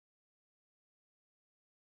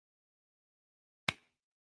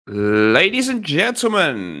Ladies and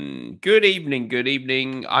gentlemen, good evening, good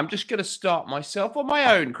evening. I'm just going to start myself on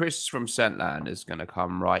my own. Chris from Scentland is going to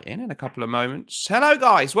come right in a couple of moments. Hello,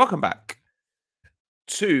 guys. Welcome back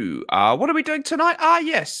to, what are we doing tonight?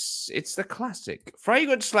 Yes, it's the classic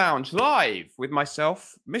Fragrance Lounge live with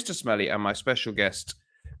myself, Mr. Smelly, and my special guest,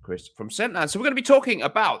 Chris from Scentland. So we're going to be talking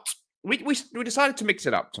about, we decided to mix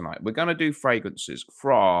it up tonight. We're going to do fragrances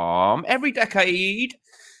from every decade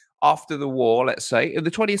after the war, let's say, in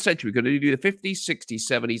the 20th century. We're going to do the 50s, 60s,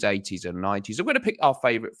 70s, 80s, and 90s. We're going to pick our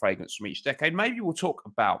favorite fragrance from each decade. Maybe we'll talk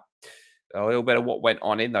about a little bit of what went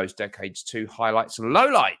on in those decades too, highlights and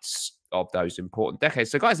lowlights of those important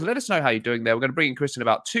decades. So, guys, let us know how you're doing there. We're going to bring in Chris in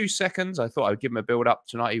about 2 seconds. I thought I would give him a build-up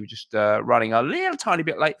tonight. He was just running a little tiny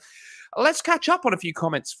bit late. Let's catch up on a few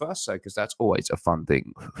comments first, though, because that's always a fun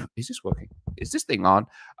thing. Is this working? Is this thing on?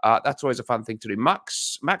 That's always a fun thing to do.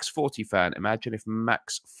 Max 40 fan. Imagine if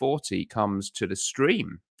Max 40 comes to the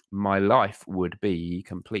stream. My life would be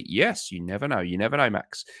complete. Yes, you never know. You never know,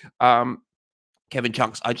 Max. Kevin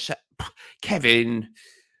Chunks. Kevin.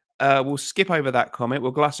 We'll skip over that comment.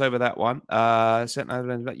 We'll gloss over that one.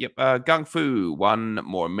 Yep. Gung Fu. 1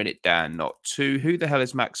 more minute, Dan, not 2. Who the hell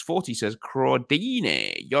is Max 40? Says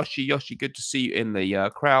Claudine. Yoshi, good to see you in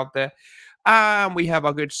the crowd there. And we have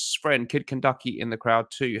our good friend Kid Kentucky in the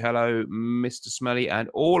crowd too. Hello, Mr. Smelly, and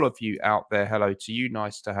all of you out there. Hello to you.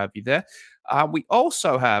 Nice to have you there. We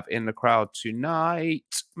also have in the crowd tonight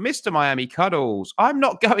Mr. Miami Cuddles. I'm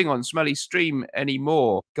not going on Smelly's stream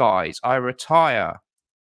anymore, guys. I retire.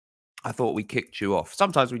 I thought we kicked you off.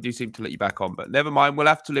 Sometimes we do seem to let you back on, but never mind. We'll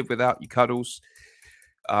have to live without you, Cuddles.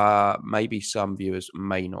 Maybe some viewers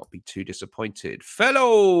may not be too disappointed.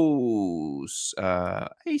 Fellows,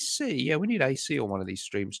 AC. Yeah, we need AC on one of these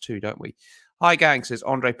streams too, don't we? Hi, gang, says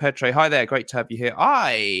Andre Petre. Hi there. Great to have you here.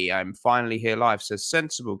 I'm finally here live, says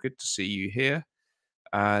Sensible. Good to see you here.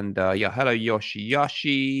 And yeah, hello, Yoshi.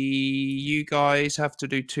 You guys have to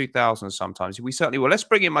do 2000 sometimes. We certainly will. Let's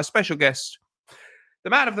bring in my special guest, the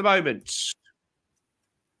man of the moment.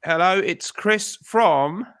 Hello, it's Chris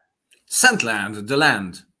from Scentland, the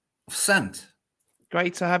land of scent.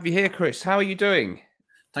 Great to have you here, Chris. How are you doing?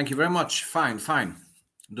 Thank you very much. Fine.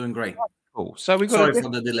 Doing great. Cool. So we've got Sorry for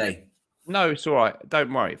the delay. No, it's all right.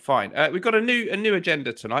 Don't worry. Fine. We've got a new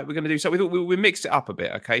agenda tonight. We're going to do so. We thought we mixed it up a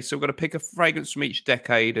bit. Okay, so we're going to pick a fragrance from each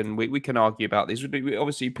decade, and we can argue about these. We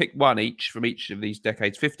obviously pick one each from each of these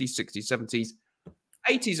decades: 50s, 60s, 70s.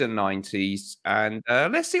 80s and 90s, and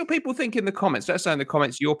let's see what people think in the comments. Let us know in the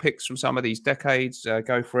comments your picks from some of these decades.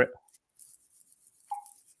 Go for it,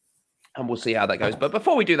 and we'll see how that goes. But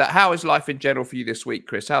before we do that, how is life in general for you this week,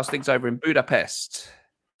 Chris? How's things over in Budapest?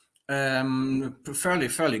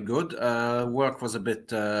 Fairly good. Work was a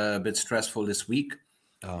bit stressful this week,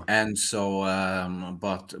 and so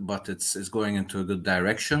but it's going into a good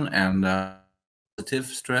direction and positive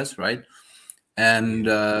stress, right? And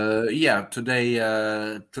yeah, today's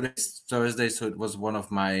Thursday, so it was one of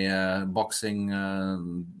my boxing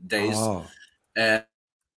days, and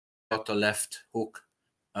got the left hook.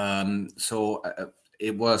 So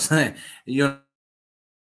it was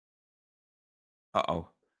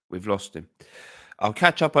we've lost him. I'll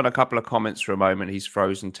catch up on a couple of comments for a moment. He's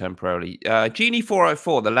frozen temporarily. Genie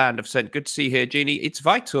 404, the land of scent. Good to see you here, Genie. It's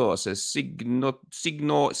Vitor, says Signor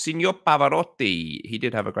Pavarotti. He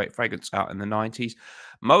did have a great fragrance out in the 90s.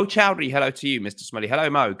 Mo Chowdhury, hello to you, Mr. Smelly. Hello,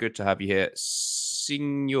 Mo. Good to have you here.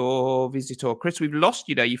 Signor Visitor. Chris, we've lost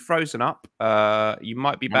you there. You've frozen up. You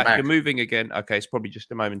might be back. You're moving again. Okay, it's probably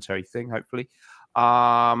just a momentary thing, hopefully.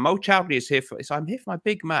 Mo Chowdhury is here for... So I'm here for my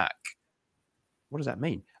Big Mac. What does that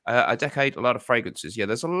mean? A decade, a lot of fragrances. Yeah,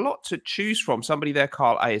 there's a lot to choose from. Somebody there,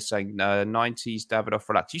 Carl A, is saying 90s Davidoff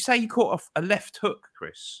Relax. You say you caught off a left hook,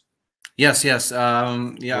 Chris? Yes.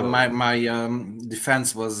 Yeah, my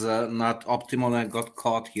defense was not optimal. I got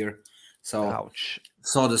caught here. So ouch.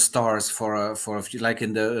 Saw the stars for a few, like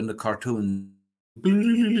in the cartoon.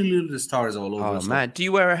 The stars all over. Oh, man. Do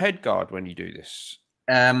you wear a head guard when you do this?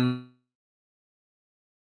 Uh-oh.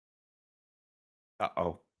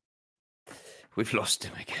 We've lost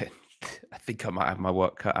him again. I think I might have my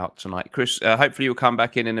work cut out tonight. Chris, hopefully you'll come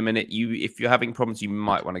back in a minute. If you're having problems, you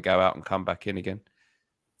might want to go out and come back in again.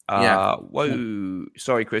 Yeah. Whoa.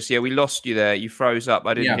 Sorry, Chris. Yeah, we lost you there. You froze up.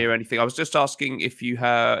 I didn't hear anything. I was just asking if you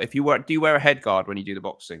do you wear a head guard when you do the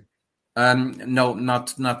boxing? No,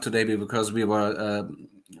 not today, because we were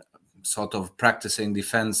sort of practicing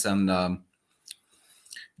defense and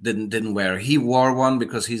didn't wear. He wore one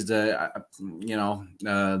because he's the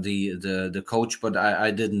the coach, but I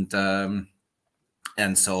didn't,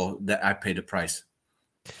 and so I paid the price.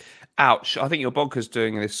 Ouch! I think your bonkers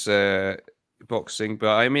doing this boxing, but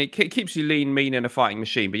I mean, it keeps you lean, mean, and a fighting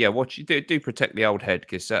machine. But yeah, what you do protect the old head,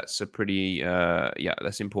 because that's a pretty, yeah,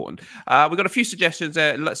 that's important. We've got a few suggestions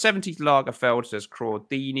there. 70s Lagerfeld says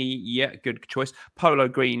Crawdini. Yeah, good choice. Polo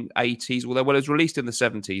Green 80s. Well, it was released in the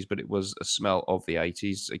 70s, but it was a smell of the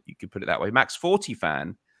 80s. You could put it that way. Max 40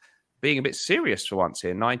 fan. Being a bit serious for once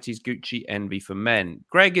here. 90s Gucci Envy for men.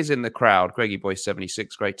 Greg is in the crowd. Greggy Boy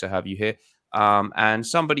 76. Great to have you here. And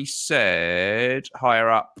somebody said higher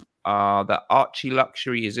up that Archie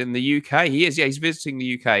Luxury is in the UK. He is. Yeah, he's visiting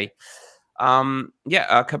the UK.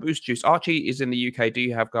 Caboose Juice. Archie is in the UK. Do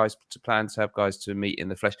you have plans to have guys to meet in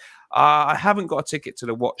the flesh? I haven't got a ticket to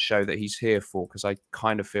the watch show that he's here for, because I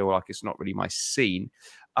kind of feel like it's not really my scene.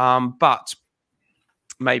 But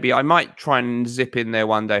maybe I might try and zip in there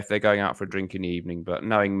one day if they're going out for a drink in the evening. But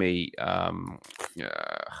knowing me, I'll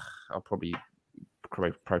probably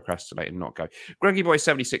procrastinate and not go. Greggy Boy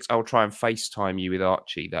 76, I'll try and FaceTime you with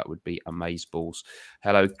Archie. That would be amazeballs.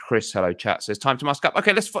 Hello, Chris. Hello, chat. Says time to mask up.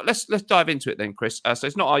 Okay, let's dive into it then, Chris. So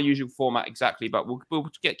it's not our usual format exactly, but we'll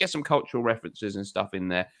get some cultural references and stuff in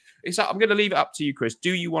there. I'm going to leave it up to you, Chris.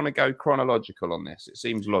 Do you want to go chronological on this? It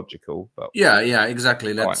seems logical, but yeah,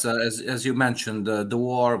 exactly. Let's as you mentioned, the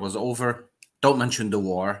war was over. Don't mention the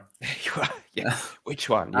war. Yeah, which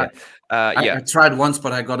one? Yeah, I tried once,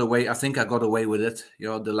 but I got away. I think I got away with it. You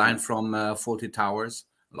know, the line from 40 Towers.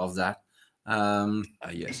 Love that.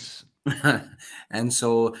 Yes. And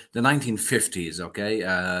so the 1950s. Okay,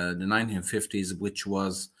 the 1950s, which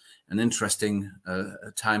was an interesting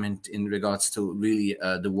time in regards to really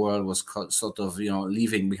the world was sort of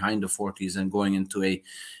leaving behind the 40s and going into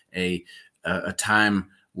a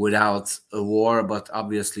time without a war, but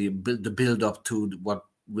obviously the build up to what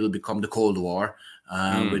will become the Cold War,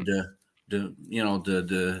 with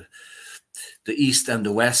the East and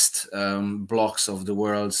the West blocks of the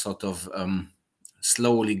world sort of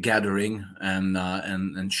slowly gathering and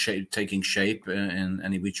taking shape in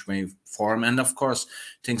any which way form. And of course,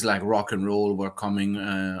 things like rock and roll were coming,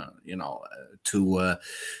 to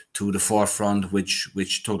the forefront,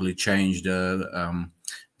 which totally changed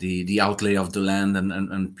the outlay of the land,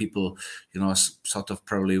 and people, sort of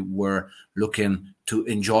probably were looking to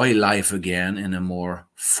enjoy life again in a more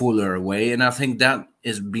fuller way. And I think that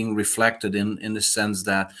is being reflected in the sense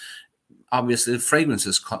that obviously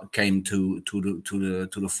fragrances came to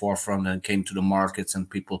the forefront and came to the markets, and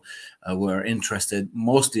people were interested.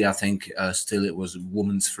 Mostly, I think, still it was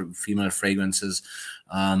female fragrances,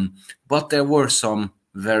 but there were some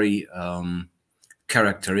very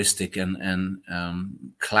characteristic and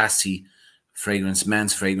classy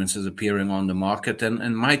men's fragrances appearing on the market.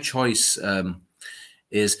 And my choice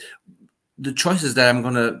is the choices that I'm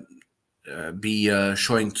going to be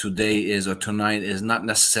showing tonight is not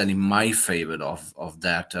necessarily my favorite of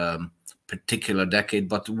that particular decade,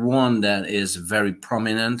 but one that is very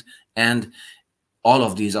prominent, and all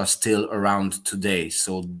of these are still around today,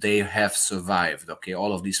 so they have survived. Okay,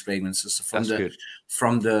 all of these fragrances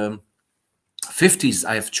from the 50s.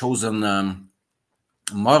 I have chosen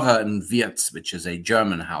Maurer and Wirtz, which is a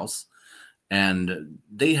German house, and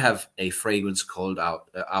they have a fragrance called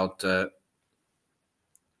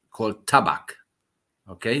called Tabak.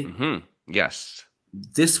 Okay. Yes.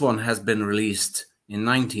 This one has been released in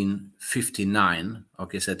 1959.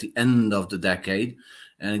 Okay, so at the end of the decade,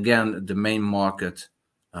 and again, the main market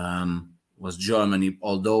was Germany.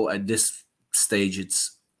 Although at this stage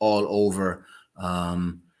it's all over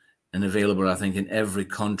and available, I think, in every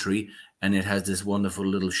country. And it has this wonderful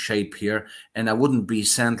little shape here. And I wouldn't be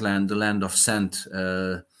Scentland, the land of scent,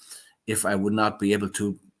 if I would not be able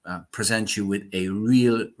to present you with a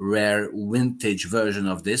real rare vintage version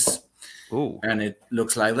of this. Ooh. And it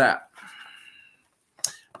looks like that.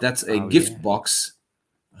 That's a gift box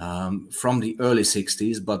from the early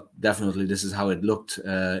 60s, but definitely this is how it looked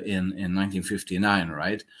in 1959,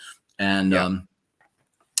 right? And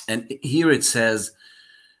and here it says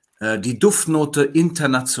Die Duftnote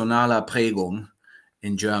internationaler Prägung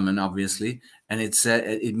in German, obviously, and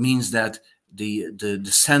it means that the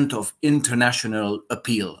scent of international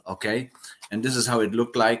appeal. Okay, and this is how it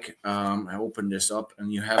looked like. I opened this up,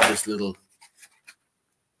 and you have this little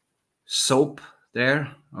soap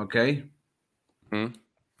there. Okay,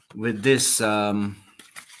 with this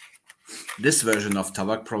this version of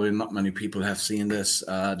Tabak, probably not many people have seen this.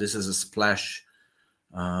 This is a splash.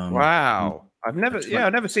 Wow, I've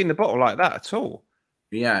never seen the bottle like that at all.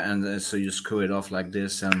 Yeah, and so you screw it off like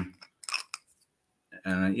this, and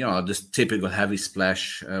this typical heavy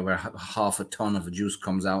splash where half a ton of juice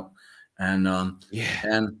comes out, and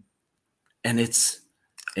it's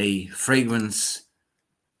a fragrance,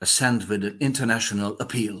 a scent with an international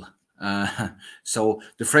appeal. So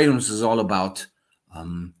the fragrance is all about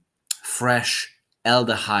fresh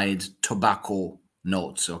aldehyde tobacco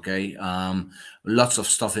notes. Okay, lots of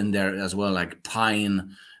stuff in there as well, like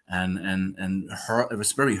pine and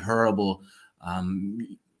it's very herbal.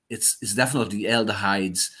 It's definitely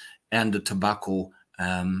aldehydes and the tobacco,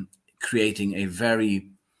 creating a very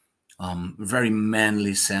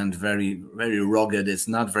manly scent, very rugged. It's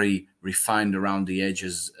not very refined around the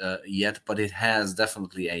edges yet, but it has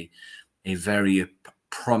definitely a very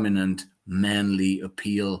prominent manly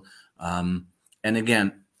appeal. And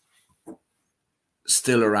again,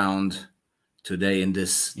 still around today in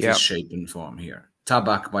this shape and form here.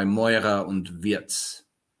 Tabak by Moira und Wirtz.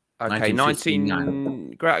 Okay, Greg's saying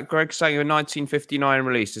a 1959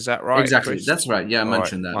 release. Is that right? Exactly. Chris? That's right. Yeah, I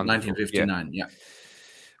mentioned that. Wonderful. 1959. Yeah.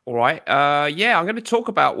 All right. Yeah, I'm going to talk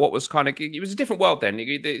about what was kind of, it was a different world then.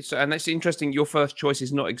 And that's interesting. Your first choice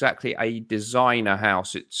is not exactly a designer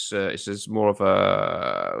house. It's more of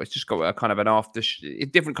it's just got a kind of an a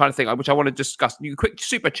different kind of thing, which I want to discuss. Quick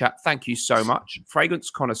super chat. Thank you so much.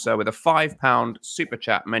 Fragrance Connoisseur with a £5 super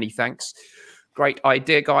chat. Many thanks. Great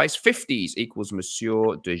idea, guys. 50s equals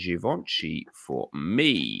Monsieur de Givenchy for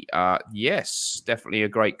me. Yes, definitely a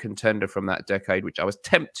great contender from that decade, which I was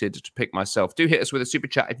tempted to pick myself. Do hit us with a super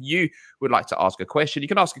chat if you would like to ask a question. You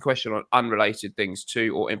can ask a question on unrelated things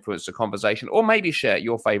too, or influence the conversation, or maybe share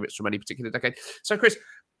your favorites from any particular decade. So, Chris,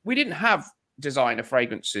 we didn't have designer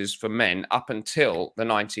fragrances for men up until the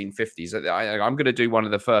 1950s. I'm going to do one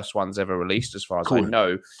of the first ones ever released, as far as I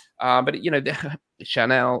know. But, you know,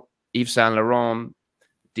 Chanel, Yves Saint Laurent,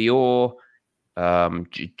 Dior,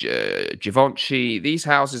 Givenchy. These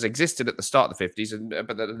houses existed at the start of the 50s,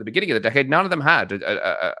 but at the beginning of the decade, none of them had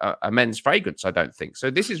a men's fragrance, I don't think. So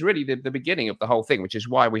this is really the beginning of the whole thing, which is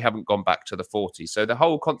why we haven't gone back to the 40s. So the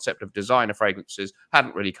whole concept of designer fragrances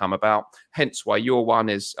hadn't really come about, hence why your one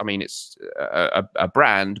is, I mean, it's a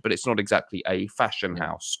brand, but it's not exactly a fashion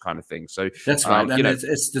house kind of thing. So that's right. And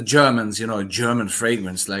it's the Germans, you know, German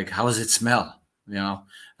fragrance, like how does it smell? You know,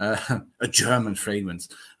 a German fragrance,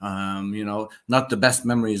 you know, not the best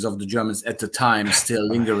memories of the Germans at the time still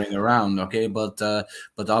lingering around. Okay. But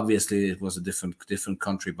obviously it was a different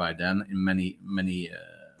country by then in many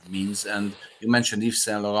means. And you mentioned Yves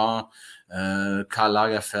Saint Laurent, Karl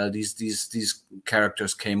Lagerfeld, these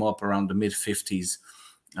characters came up around the mid 50s,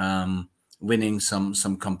 winning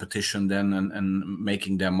some competition then and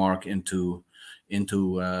making their mark into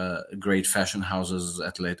great fashion houses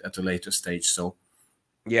at a later stage. So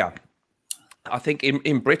yeah, I think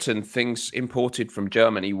in Britain, things imported from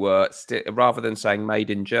Germany were rather than saying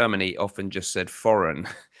made in Germany, often just said foreign,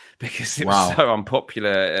 because it was so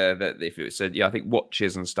unpopular that if it said, I think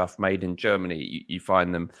watches and stuff made in Germany, you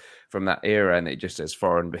find them from that era and it just says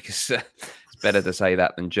foreign because it's better to say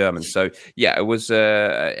that than German. So yeah, it was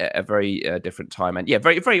a very different time, and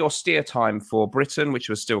very, very austere time for Britain, which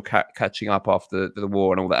was still catching up after the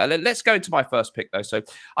war and all that. Let's go into my first pick though. So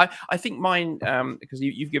I think mine, because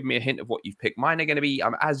you've given me a hint of what you've picked, mine are going to be,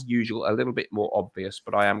 as usual, a little bit more obvious,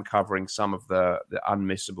 but I am covering some of the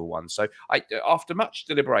unmissable ones. So after much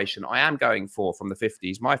deliberation, I am going for, from the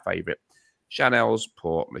 50s, my favorite, Chanel's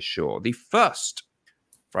Pour Monsieur, the first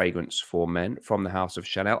fragrance for men from the house of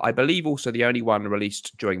Chanel. I believe also the only one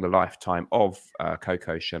released during the lifetime of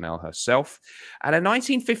Coco Chanel herself, and a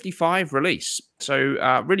 1955 release.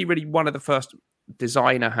 So really, really one of the first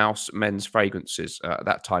designer house men's fragrances at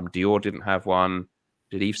that time. Dior didn't have one.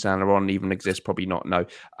 Did Yves Saint Laurent even exist? Probably not, no.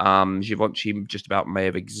 Givenchy just about may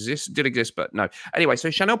have did exist, but no. Anyway, so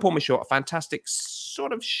Chanel Pour Monsieur, a fantastic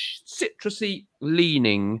sort of citrusy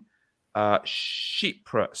leaning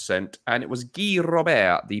chypre scent, and it was Guy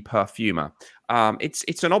Robert, the perfumer.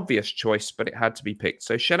 It's an obvious choice, but it had to be picked.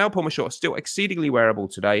 So Chanel Pour Monsieur is still exceedingly wearable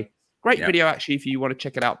today. Great video, actually, if you want to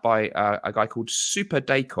check it out, by a guy called Super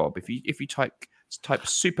Dacob. If you type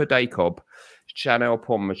Super Dacob, Chanel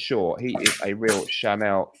Pour Monsieur, he is a real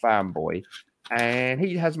Chanel fanboy. And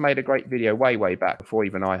he has made a great video way back before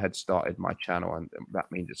even I had started my channel, and that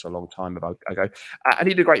means it's a long time ago. And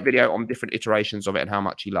he did a great video on different iterations of it and how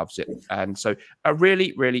much he loves it. And so a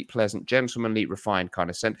really, really pleasant, gentlemanly, refined kind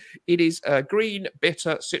of scent. It is green,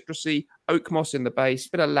 bitter, citrusy, oak moss in the base,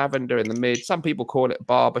 bit of lavender in the mid. Some people call it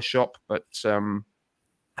barbershop, but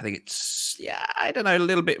I think it's, I don't know, a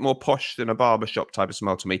little bit more posh than a barbershop type of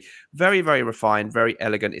smell to me. Very, very refined, very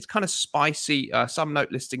elegant. It's kind of spicy. Some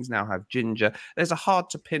note listings now have ginger. There's a hard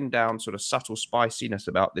to pin down sort of subtle spiciness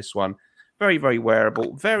about this one. Very, very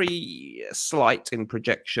wearable, very slight in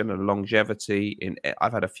projection and longevity.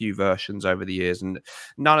 I've had a few versions over the years and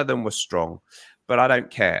none of them were strong, but I don't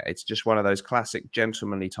care. It's just one of those classic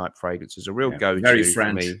gentlemanly type fragrances, a real go-to very for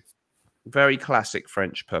French. me. Very classic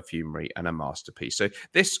French perfumery and a masterpiece. So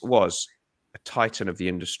this was a titan of the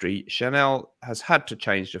industry. Chanel has had to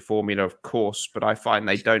change the formula, of course, but I find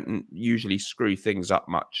they don't usually screw things up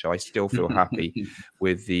much. So I still feel happy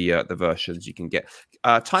with the versions you can get.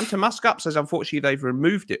 Time to Musk Up says, unfortunately, they've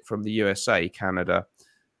removed it from the USA, Canada.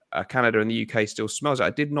 Canada and the UK still smells it. I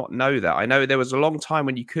did not know that. I know there was a long time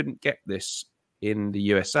when you couldn't get this in the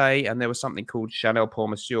USA, and there was something called Chanel Pour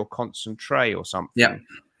Monsieur Concentré or something,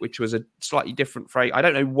 which was a slightly different phrase. I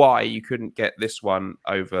don't know why you couldn't get this one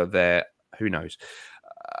over there. Who knows?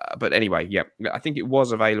 But anyway, yeah, I think it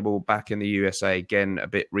was available back in the USA again a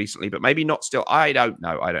bit recently, but maybe not still. I don't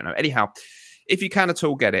know. Anyhow, if you can at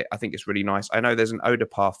all get it, I think it's really nice. I know there's an eau de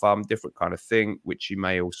parfum, different kind of thing, which you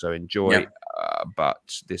may also enjoy.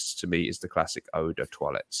 But this to me is the classic eau de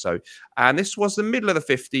toilette. So, and this was the middle of the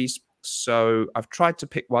 50s. So I've tried to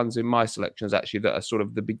pick ones in my selections actually that are sort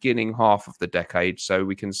of the beginning half of the decade. So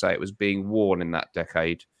we can say it was being worn in that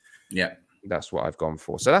decade. Yeah. That's what I've gone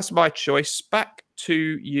for. So that's my choice. Back to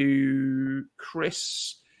you,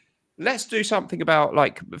 Chris. Let's do something about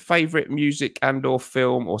like favorite music and or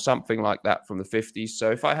film or something like that from the 50s. So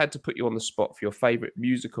if I had to put you on the spot for your favorite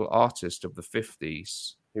musical artist of the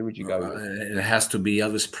 50s, who would you go with? It has to be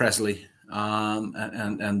Elvis Presley.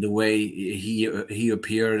 And the way he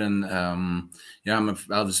appeared, and yeah, I'm an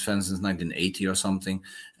Elvis fan since 1980 or something,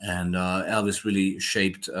 and Elvis really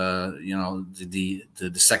shaped you know, the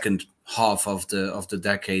second half of the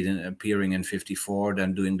decade, and appearing in 54,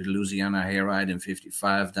 then doing the Louisiana Hayride in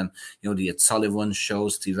 55, then you know the Ed Sullivan show,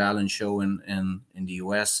 Steve Allen show in the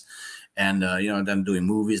US. And, you know, then doing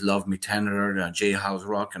movies, Love Me Tender, Jailhouse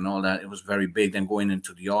Rock and all that. It was very big. Then going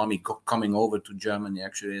into the army, coming over to Germany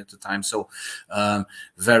actually at the time. So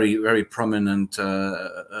very, very prominent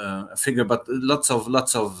figure, but lots of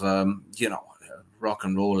you know, rock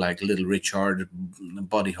and roll like Little Richard,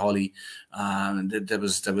 Buddy Holly. There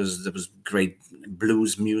was great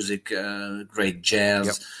blues music, great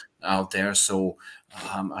jazz out there. So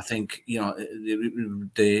I think, you know,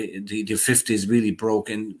 the 50s really broke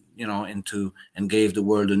in, you know, into and gave the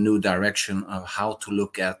world a new direction of how to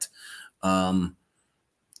look at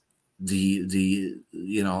the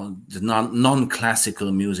you know, the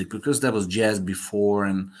non-classical music, because there was jazz before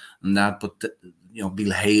and that, but you know,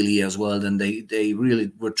 Bill Haley as well. Then they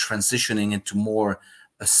really were transitioning into more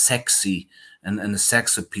a sexy and a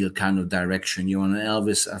sex appeal kind of direction. You know, and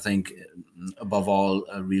Elvis, I think, above all,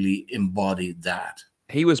 really embodied that.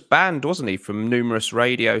 He was banned, wasn't he, from numerous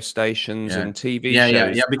radio stations and TV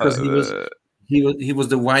shows? Yeah, because he was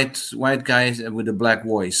the white guy with the black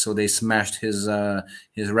voice. So they smashed his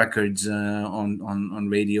records on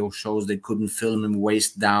radio shows. They couldn't film him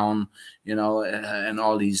waist down, you know, and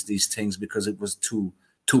all these things, because it was too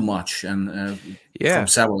much, and from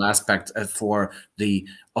several aspects for the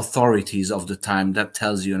authorities of the time. That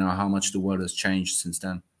tells you, you know, how much the world has changed since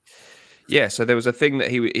then. Yeah, so there was a thing that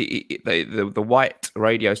the white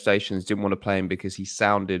radio stations didn't want to play him because he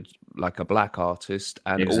sounded like a black artist,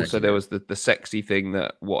 and also there was the sexy thing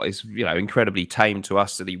that what is, you know, incredibly tame to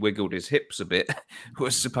us, that he wiggled his hips a bit,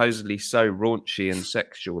 was supposedly so raunchy and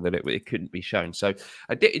sexual that it couldn't be shown. So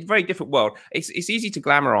a very different world. It's easy to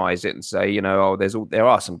glamorize it and say, you know, oh, there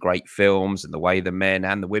are some great films, and the way the men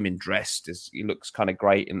and the women dressed it looks kind of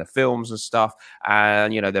great in the films and stuff,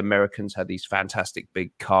 and you know, the Americans had these fantastic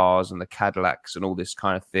big cars and the Cadillacs and all this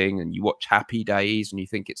kind of thing, and you watch Happy Days and you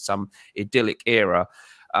think it's some idyllic era.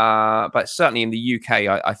 But certainly in the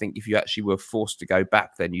UK, I think if you actually were forced to go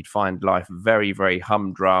back, then you'd find life very, very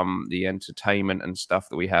humdrum. The entertainment and stuff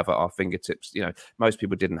that we have at our fingertips, you know, most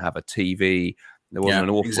people didn't have a TV. There wasn't an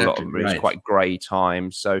awful lot of them. It was quite grey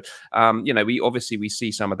times. So, you know, we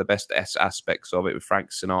see some of the best aspects of it with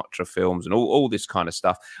Frank Sinatra films and all this kind of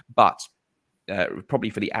stuff. But probably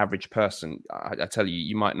for the average person, I tell you,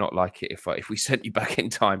 you might not like it if we sent you back in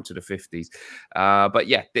time to the 50s. But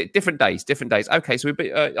yeah, different days. Okay, so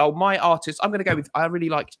my artist, I'm going to go with, I really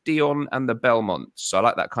liked Dion and the Belmonts. So I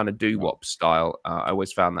like that kind of doo-wop style. I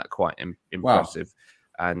always found that quite impressive.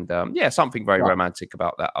 And yeah, something very romantic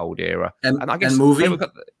about that old era. And I guess movie.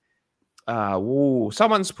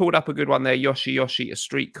 Someone's pulled up a good one there. Yoshi, A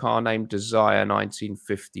Streetcar Named Desire,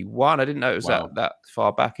 1951. I didn't know it was that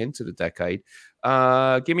far back into the decade.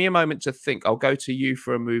 Give me a moment to think. I'll go to you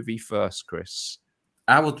for a movie first, Chris.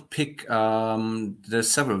 I would pick,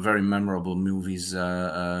 there's several very memorable movies.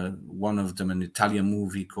 One of them, an Italian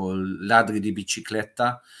movie called Ladri di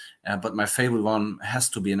Bicicletta. But my favorite one has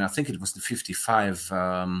to be, and I think it was the 55,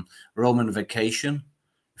 Roman Vacation.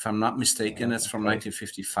 If I'm not mistaken, it's from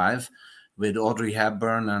 1955 with Audrey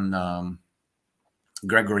Hepburn and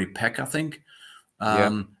Gregory Peck, I think.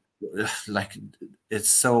 like it's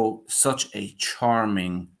such a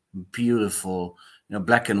charming, beautiful,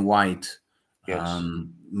 black and white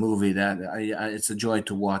movie that it's a joy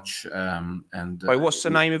to watch. And wait, what's the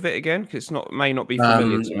name of it again? Because it may not be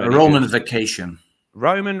familiar to me. Roman Vacation.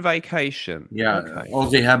 Roman Vacation. Yeah, okay.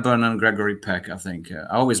 Audrey Hepburn and Gregory Peck. I think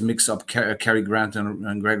I always mix up Cary Grant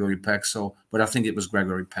and Gregory Peck. But I think it was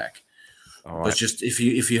Gregory Peck. All right. But just if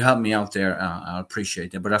you help me out there, I'll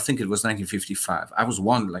appreciate it. But I think it was 1955. I was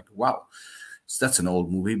wondering, like, wow, so that's an old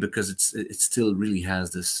movie because it still really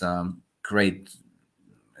has this great.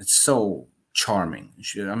 It's so charming.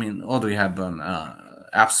 I mean, Audrey Hepburn,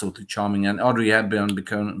 absolutely charming, and Audrey Hepburn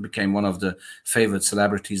became one of the favorite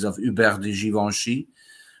celebrities of Hubert de Givenchy,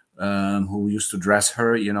 who used to dress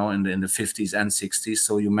her, in the 50s and 60s.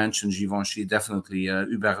 So you mentioned Givenchy, definitely.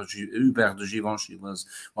 Hubert de Givenchy was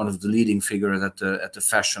one of the leading figures at the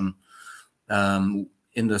fashion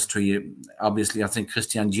industry. Obviously, I think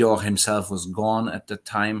Christian Dior himself was gone at the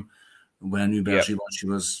time when Hubert Givenchy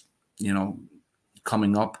was,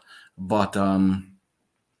 coming up. But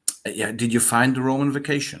yeah, did you find the Roman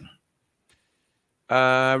Vacation?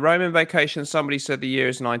 Roman Vacation, somebody said the year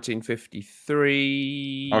is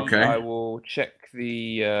 1953. Okay. I will check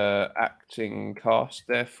the acting cast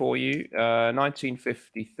there for you.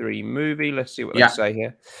 1953 movie. Let's see what they say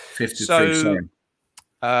here. 53, sorry.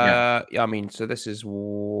 Yeah, I mean, so this is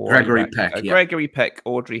Gregory Peck. Gregory Peck,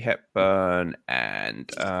 Audrey Hepburn,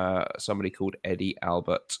 and somebody called Eddie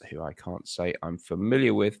Albert, who I can't say I'm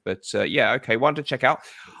familiar with, but yeah, okay, one to check out.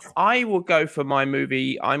 I will go for my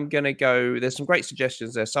movie. I'm gonna go. There's some great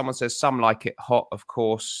suggestions there. Someone says Some Like It Hot, of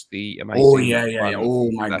course. The amazing. Oh yeah.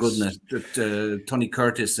 Oh my goodness, Tony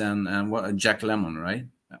Curtis and what Jack Lemmon, right?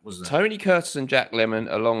 That was Tony Curtis and Jack Lemmon,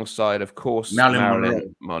 alongside, of course,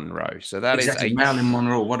 Marilyn Monroe. So that is Marilyn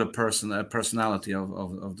Monroe. What a personality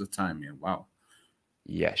of the time. Yeah, wow.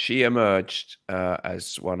 Yeah, she emerged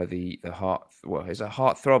as one of the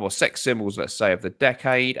heartthrob or sex symbols, let's say, of the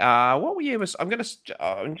decade. What year was? I'm just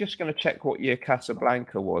gonna check what year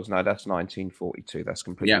Casablanca was. No, that's 1942. That's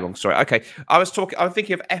completely wrong. Sorry. Okay, I'm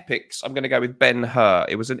thinking of epics. I'm gonna go with Ben-Hur.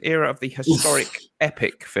 It was an era of the historic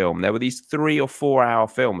epic film. There were these 3 or 4 hour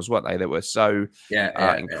films, weren't they? That were so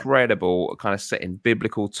incredible, kind of set in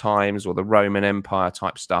biblical times or the Roman Empire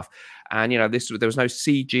type stuff. And, there was no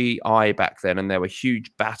CGI back then, and there were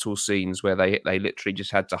huge battle scenes where they literally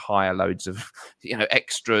just had to hire loads of,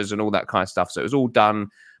 extras and all that kind of stuff. So it was all done,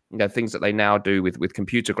 things that they now do with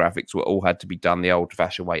computer graphics were all had to be done the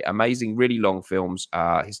old-fashioned way. Amazing, really long films.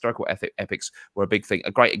 Historical epics were a big thing.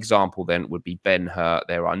 A great example then would be Ben-Hur.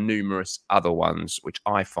 There are numerous other ones which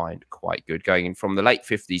I find quite good, going in from the late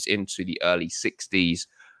 50s into the early 60s.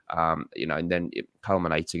 And then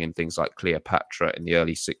culminating in things like Cleopatra in the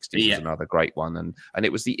early 60s is another great one. And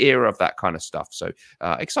it was the era of that kind of stuff. So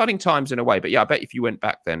exciting times in a way. But yeah, I bet if you went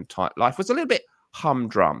back then, life was a little bit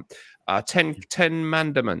humdrum. 10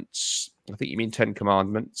 Mandaments. I think you mean 10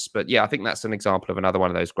 Commandments. But yeah, I think that's an example of another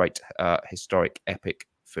one of those great historic epic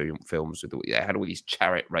films. It had all these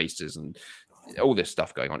chariot races and all this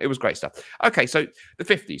stuff going on. It was great stuff. Okay, so the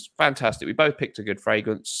 50s, fantastic. We both picked a good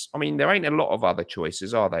fragrance. I mean, there ain't a lot of other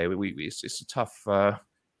choices, are there? It's a tough, there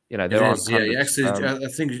aren't. Actually, I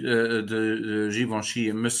think the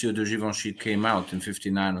Givenchy, Monsieur de Givenchy came out in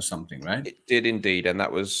 59 or something, right? It did indeed, and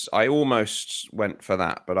that was, I almost went for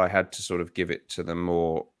that, but I had to sort of give it to the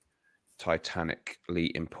more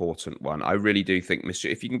titanically important one. I really do think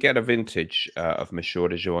Monsieur, if you can get a vintage of Monsieur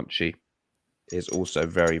de Givenchy, is also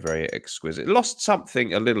very, very exquisite. Lost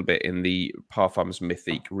something a little bit in the Parfums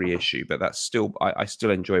Mythique reissue, but that's still, I still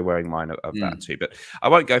enjoy wearing mine of that too. But I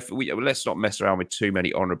won't go for, let's not mess around with too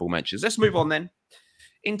many honorable mentions. Let's move on then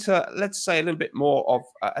into, let's say, a little bit more of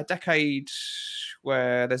a decade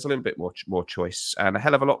where there's a little bit more choice and a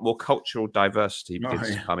hell of a lot more cultural diversity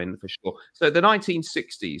begins to come in for sure. So the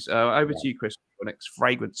 1960s, over to you, Chris, for next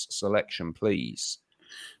fragrance selection, please.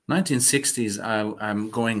 1960s, I'm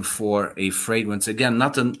going for a fragrance. Again,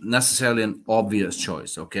 not necessarily an obvious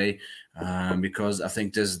choice, okay? Because I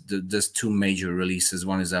think there's 2 major releases.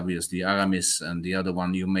 One is obviously Aramis, and the other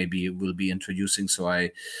one you will be introducing. So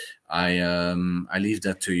I leave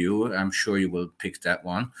that to you. I'm sure you will pick that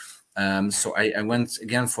one. So I went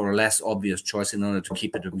again for a less obvious choice in order to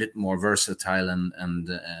keep it a bit more versatile and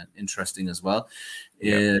interesting as well.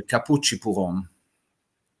 Capucci pour Homme.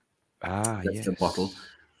 That's the bottle.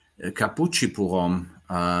 Capucci pour Homme,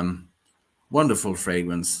 wonderful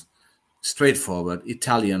fragrance, straightforward,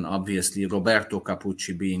 Italian, obviously. Roberto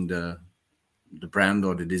Capucci being the brand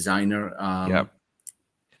or the designer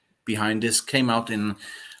behind this. Came out in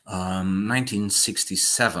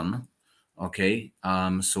 1967. Okay,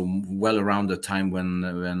 so well around the time when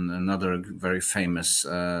another very famous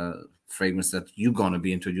fragrance that you're gonna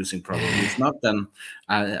be introducing probably. If not, then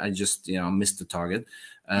I just missed the target.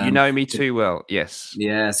 You know me too well. Yes.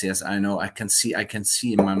 Yes, I know. I can see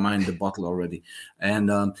in my mind the bottle already, and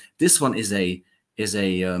this one is a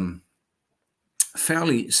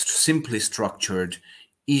fairly simply structured,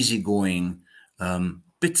 easygoing,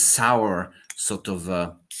 bit sour sort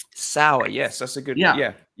of. Sour, yes, that's a good.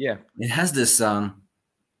 Yeah. It has this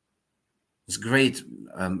great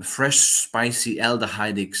fresh, spicy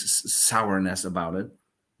aldehydic sourness about it,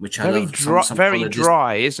 which I love. Some very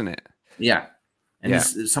dry, isn't it? Yeah, and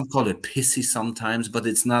some call it pissy sometimes, but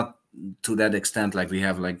it's not to that extent like we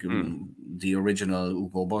have like the original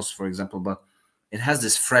Hugo Boss, for example. But it has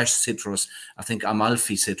this fresh citrus. I think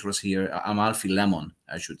Amalfi citrus here, Amalfi lemon,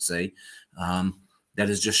 I should say. That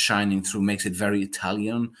is just shining through, makes it very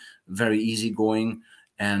Italian, very easygoing,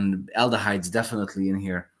 and aldehydes definitely in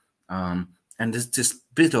here. And there's this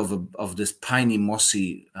bit of this piney,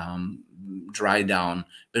 mossy, dry down,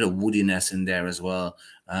 bit of woodiness in there as well.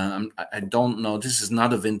 I don't know. This is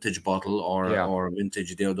not a vintage bottle or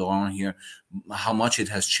vintage deodorant here. How much it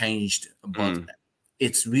has changed, but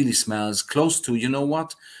it really smells close to, you know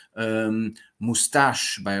what?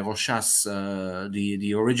 Moustache by Rochas,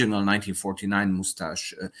 the original 1949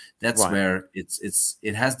 Moustache. That's where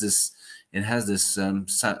it has this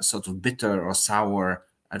sort of bitter or sour.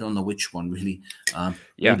 I don't know which one really.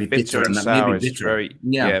 Maybe bitter and sour. Maybe bitter.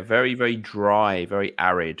 Very, very dry, very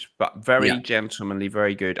arid, but very gentlemanly,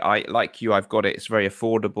 very good. Like you, I've got it. It's very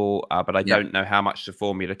affordable, but I don't know how much the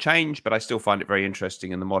formula changed, but I still find it very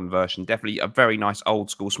interesting in the modern version. Definitely a very nice old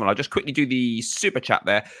school smell. I'll just quickly do the super chat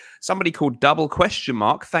there. Somebody called double question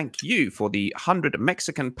mark. Thank you for the 100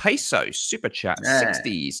 Mexican peso super chat.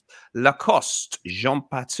 60s. Lacoste, Jean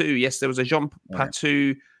Patou. Yes, there was a Jean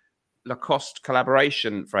Patou Lacoste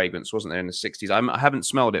collaboration fragrance, wasn't there, in the 60s? I haven't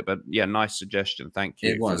smelled it, but yeah, nice suggestion. Thank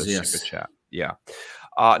you for the super chat. Yeah.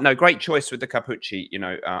 No, great choice with the Capucci. You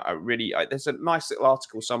know, there's a nice little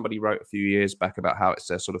article somebody wrote a few years back about how it's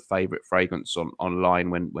their sort of favorite fragrance online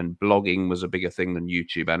when blogging was a bigger thing than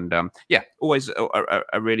YouTube. And yeah, always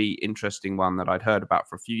a really interesting one that I'd heard about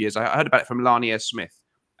for a few years. I heard about it from Lanier Smith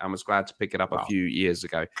and was glad to pick it up a few years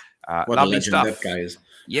ago. What lovely a legend stuff. That guy is.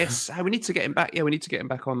 Yes, we need to get him back. Yeah, we need to get him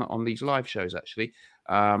back on these live shows. Actually,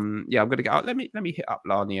 yeah, I'm gonna go. Let me hit up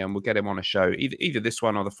Lania and we'll get him on a show, either this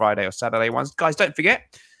one or the Friday or Saturday ones. Guys, don't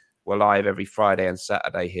forget we're live every Friday and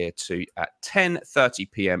Saturday here too at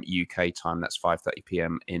 10:30 p.m. UK time. That's 5:30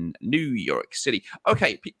 p.m. in New York City.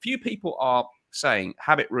 Okay, few people are saying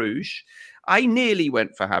Habit Rouge. I nearly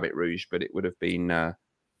went for Habit Rouge, but it would have been a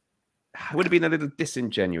little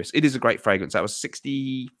disingenuous. It is a great fragrance. That was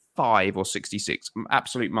 65 or 66.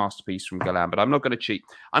 Absolute masterpiece from Guerlain, but I'm not going to cheat.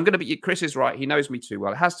 I'm going to be, Chris is right. He knows me too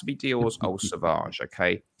well. It has to be Dior's Eau Sauvage,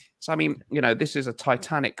 okay? So, I mean, you know, this is a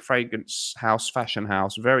titanic fragrance house, fashion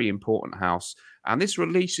house, very important house. And this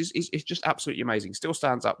release is just absolutely amazing. Still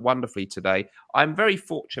stands up wonderfully today. I'm very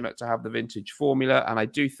fortunate to have the vintage formula. And I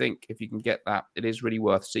do think if you can get that, it is really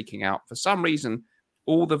worth seeking out. For some reason,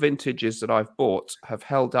 all the vintages that I've bought have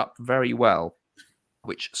held up very well,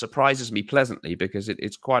 which surprises me pleasantly because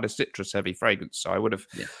it's quite a citrus-heavy fragrance. So I would have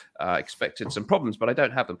expected some problems, but I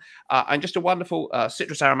don't have them. And just a wonderful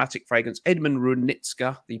citrus aromatic fragrance. Edmund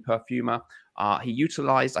Runitska, the perfumer, he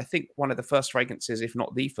utilized, I think, one of the first fragrances, if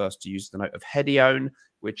not the first, to use the note of hedione,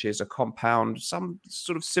 which is a compound, some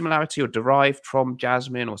sort of similarity or derived from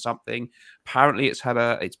jasmine or something. Apparently,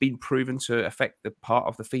 it's been proven to affect the part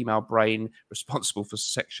of the female brain responsible for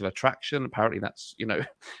sexual attraction. Apparently, that's, you know,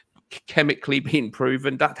 chemically been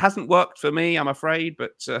proven. That hasn't worked for me, I'm afraid,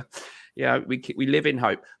 but yeah, we live in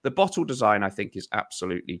hope. The bottle design, I think, is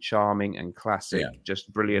absolutely charming and classic,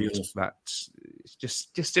 just brilliant. That's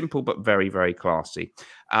just simple but very, very classy.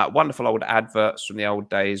 Wonderful old adverts from the old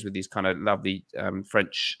days with these kind of lovely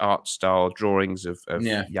French art style drawings of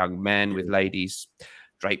young men with ladies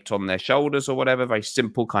draped on their shoulders or whatever. Very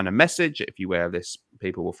simple kind of message. If you wear this,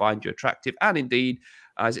 people will find you attractive. And indeed,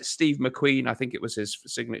 is it Steve McQueen? I think it was his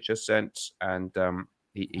signature scent. And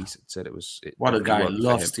he said it was... What a guy. I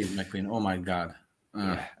love Steve McQueen. Oh, my God.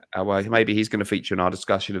 Yeah. Well, maybe he's going to feature in our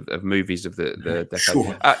discussion of movies of the decade.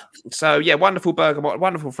 Sure. So, yeah, wonderful bergamot,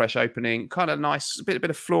 wonderful fresh opening, kind of nice, a bit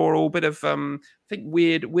of floral, bit of, I think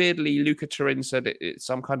weirdly, Luca Turin said it's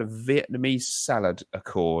some kind of Vietnamese salad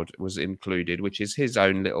accord was included, which is his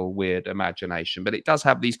own little weird imagination. But it does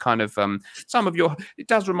have these kind of, it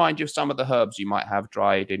does remind you of some of the herbs you might have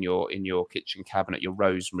dried in your kitchen cabinet, your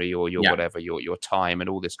rosemary or your whatever, your thyme and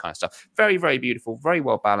all this kind of stuff. Very, very beautiful, very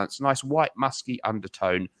well balanced, nice white musky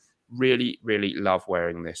undertone. really, really love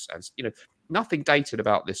wearing this. And, you know, nothing dated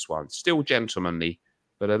about this one. Still gentlemanly,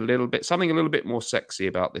 but something a little bit more sexy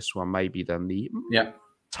about this one, maybe than the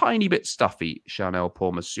tiny bit stuffy Chanel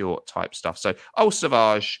Pour Monsieur type stuff. So, Old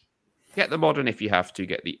Sauvage, get the modern if you have to,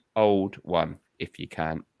 get the old one if you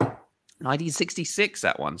can. 1966,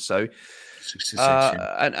 that one. So, 66,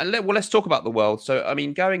 yeah. let's talk about the world. So, I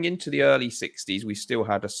mean, going into the early 60s, we still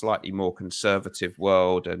had a slightly more conservative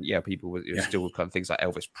world. And people were still kind of things like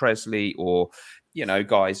Elvis Presley, or, you know,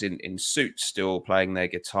 guys in suits still playing their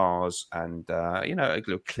guitars, and, you know, a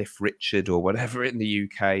little Cliff Richard or whatever in the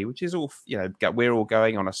UK, which is all, you know, We're All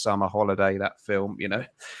Going on a Summer Holiday, that film, you know.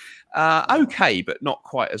 Okay, but not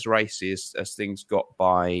quite as racy as things got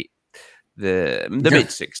by the mid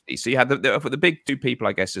 60s. So you had the big two people,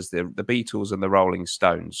 I guess, is the Beatles and the Rolling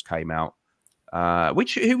Stones came out.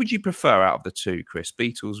 Who would you prefer out of the two, Chris?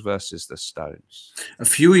 Beatles versus the Stones? A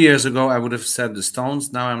few years ago, I would have said the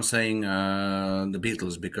Stones. Now I'm saying the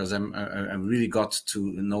Beatles, because I really got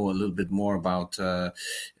to know a little bit more about,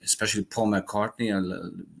 especially Paul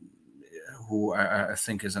McCartney, who I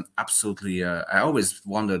think is an absolutely, I always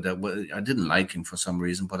wondered that, I didn't like him for some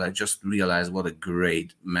reason, but I just realized what a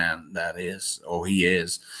great man that is, or he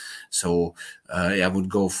is. So I would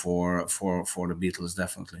go for the Beatles,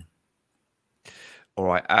 definitely. All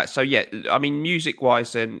right. So, yeah, I mean,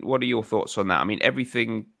 music-wise, then, what are your thoughts on that? I mean,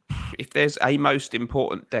 everything, if there's a most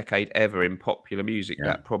important decade ever in popular music,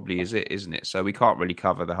 that probably is it, isn't it? So we can't really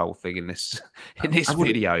cover the whole thing in this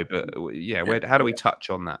video, but how do we touch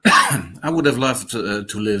on that? I would have loved to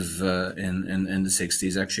live in the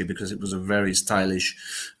 60s, actually, because it was a very stylish,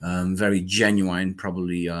 very genuine,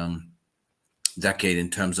 probably decade in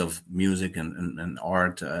terms of music and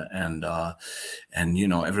art, and you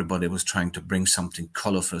know, everybody was trying to bring something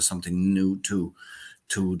colorful, something new to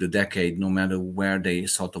the decade, no matter where they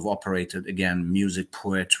sort of operated. Again, music,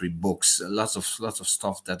 poetry, books, lots of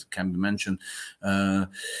stuff that can be mentioned.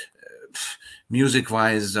 Music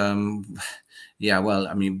wise, yeah, well,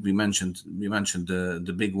 I mean, we mentioned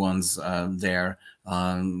the big ones there.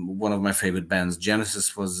 One of my favorite bands,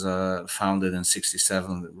 Genesis, was founded in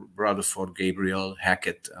 '67. Rutherford, Gabriel,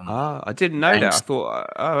 Hackett. I didn't know that. I thought,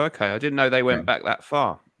 okay, I didn't know they went back that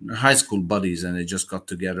far. High school buddies, and they just got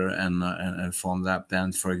together and formed that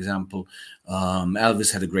band. For example,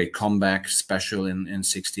 Elvis had a great comeback special in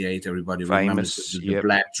 '68. Everybody remembers the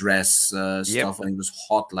black dress stuff, and it was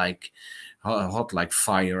hot like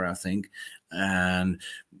fire, I think. And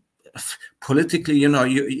politically, you know,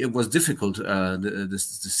 it was difficult. The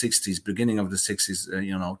 60s, beginning of the 60s,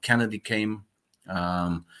 you know, Kennedy came,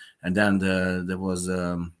 and then there was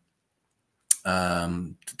the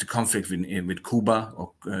conflict with Cuba,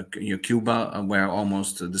 or Cuba, where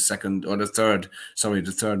almost the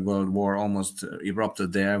Third World War almost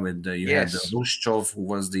erupted there. With you had Khrushchev, who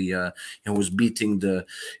was who was beating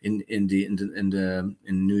in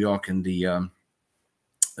New York in the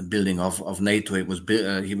building of NATO. It was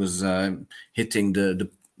he was hitting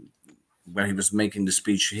where he was making the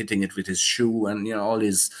speech, hitting it with his shoe, and you know, all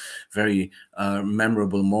these very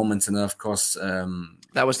memorable moments. And of course,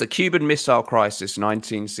 that was the Cuban Missile Crisis,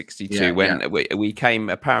 1962, when we came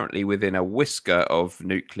apparently within a whisker of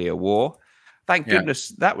nuclear war. Thank goodness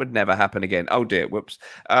that would never happen again. Oh dear, whoops.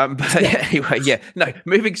 But anyway, no,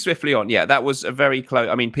 moving swiftly on. Yeah, that was a very close.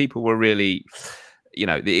 I mean, people were really, you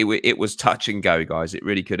know, it was touch and go, guys. It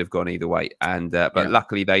really could have gone either way. And but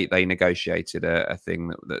luckily they negotiated a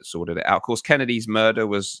thing that sorted it out. Of course, Kennedy's murder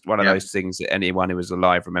was one of those things that anyone who was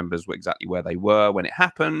alive remembers exactly where they were when it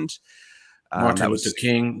happened. Martin Luther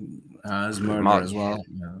King, his murder as well.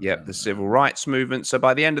 The civil rights movement. So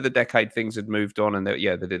by the end of the decade, things had moved on, and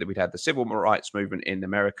we'd had the civil rights movement in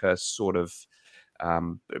America, sort of.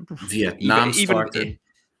 Vietnam started.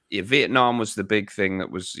 Vietnam was the big thing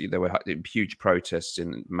that was. There were huge protests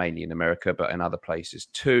mainly in America, but in other places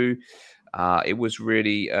too. It was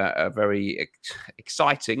really a very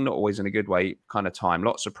exciting, not always in a good way, kind of time.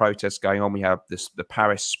 Lots of protests going on. We have the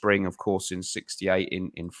Paris Spring, of course, in '68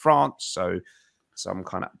 in France. So some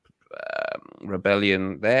kind of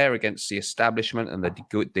rebellion there against the establishment and the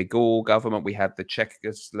de Gaulle government. We had the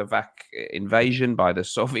Czechoslovak invasion by the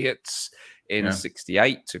Soviets in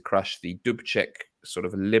 '68 to crush the Dubček, sort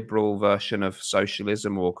of a liberal version of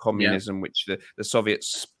socialism or communism, which the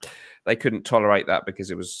Soviets, they couldn't tolerate that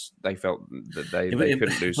because they felt that they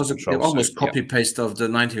couldn't lose control. It was almost copy paste of the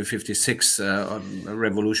 1956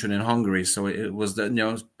 revolution in Hungary. So it was that, you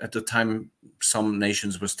know, at the time some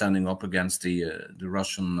nations were standing up against the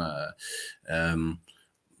Russian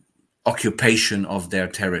occupation of their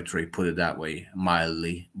territory, put it that way,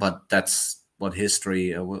 mildly. But that's what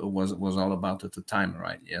history was all about at the time,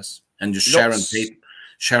 right? Yes. And just Sharon Tate,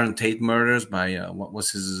 Sharon Tate murders by what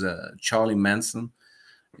was his Charlie Manson.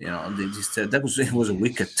 You know, they just said it was a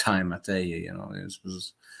wicked time, I tell you. You know,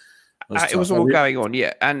 it was all going on,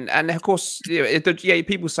 yeah, and of course,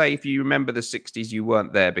 people say if you remember the '60s, you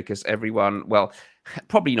weren't there because everyone, well,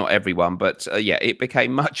 probably not everyone, but yeah, it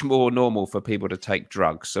became much more normal for people to take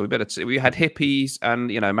drugs. So we had hippies, and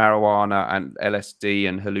marijuana and LSD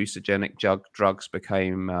and hallucinogenic drugs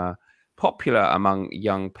became popular among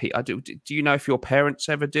young people. Do you know if your parents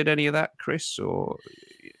ever did any of that, Chris? Or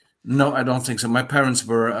no, I don't think so. My parents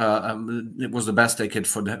were. It was the best they could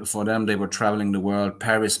for them. They were traveling the world: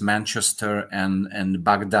 Paris, Manchester, and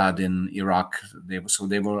Baghdad in Iraq. They were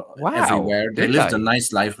everywhere. They lived a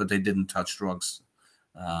nice life, but they didn't touch drugs.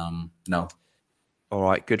 No. All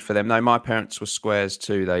right, good for them. No, my parents were squares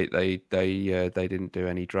too. They didn't do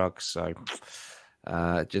any drugs, so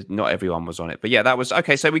just not everyone was on it. But yeah, that was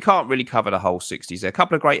okay. So we can't really cover the whole '60s. There are a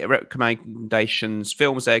couple of great recommendations.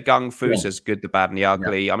 Films there. Gung Fu says Good, the Bad, and the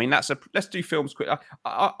Ugly. Yeah. I mean, let's do films quick.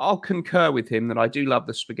 I'll concur with him that I do love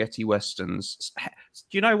the spaghetti westerns. Do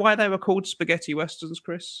you know why they were called spaghetti westerns,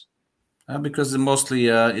 Chris? Because they're mostly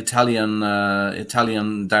Italian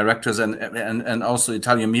directors and also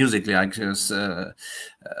Italian music. Like I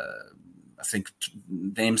think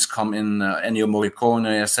names come in Ennio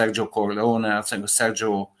Morricone, Sergio Corleone. I think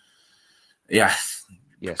Sergio. Yeah,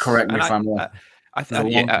 yes. Correct me if I'm wrong.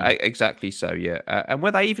 Exactly. So yeah, and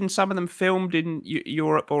were they even some of them filmed in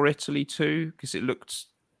Europe or Italy too? Because it looked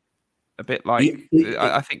a bit like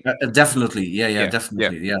I think definitely, yeah,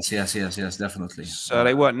 definitely, yeah. yes, definitely. So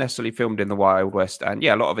they weren't necessarily filmed in the Wild West, and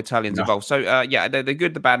yeah, a lot of Italians involved. So yeah, they're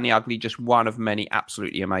Good, the Bad, and the Ugly. Just one of many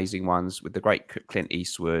absolutely amazing ones with the great Clint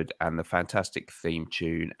Eastwood and the fantastic theme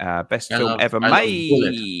tune. Best film ever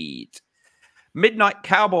made. Midnight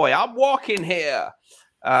Cowboy. I'm walking here.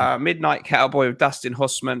 Midnight Cowboy with Dustin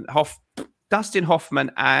Hoffman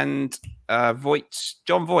and John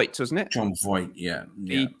Voight, wasn't it? John Voight, yeah.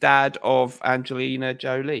 The dad of Angelina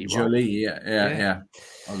Jolie. Right? Jolie, yeah.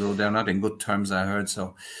 Although they're not in good terms, I heard.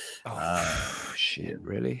 So, shit,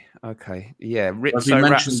 really? Okay, yeah.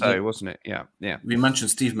 Ratso, wasn't it? Yeah. We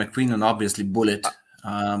mentioned Steve McQueen and obviously Bullet.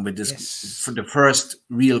 With this, for the first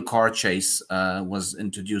real car chase was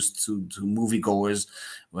introduced to moviegoers,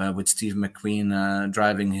 with Steve McQueen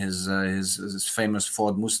driving his famous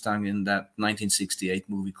Ford Mustang in that 1968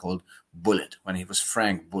 movie called Bullet, when he was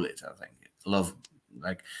Frank Bullet. I think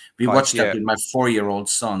we watched that with my 4-year-old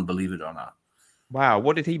son, believe it or not. Wow,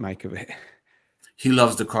 what did he make of it? He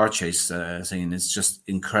loves the car chase thing. It's just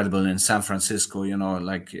incredible in San Francisco.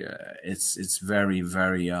 It's very,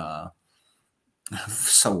 very.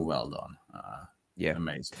 So well done.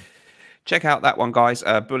 Amazing. Check out that one, guys.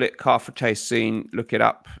 Bullet car for chase scene. Look it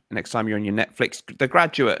up next time you're on your Netflix. The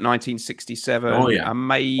Graduate, 1967. Oh, yeah.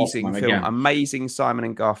 Amazing film. Again. Amazing Simon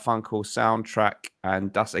and Garfunkel soundtrack.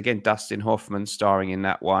 And Dustin Hoffman starring in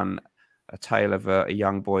that one. A tale of a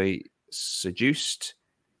young boy seduced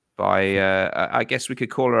by, I guess we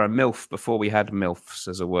could call her a MILF before we had MILFs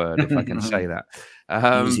as a word, if I can say that.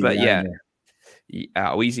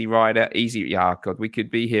 Easy Rider, easy. Yeah, God, we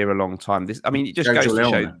could be here a long time. It just goes to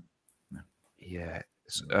show. Yeah,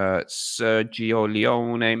 Sergio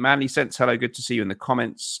Leone, Manly Sense. Hello, good to see you in the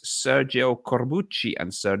comments. Sergio Corbucci and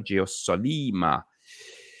Sergio Solima.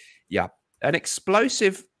 Yeah, an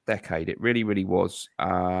explosive decade. It really, really was.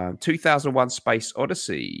 2001 Space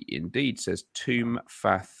Odyssey, indeed, says Tomb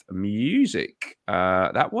Fath Music.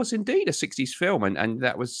 That was indeed a 60s film. And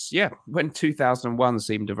that was, when 2001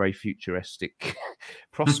 seemed a very futuristic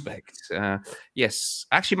prospect. Yes.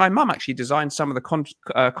 Actually, my mum actually designed some of the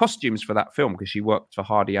costumes for that film because she worked for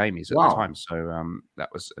Hardy Amy's at the time. So that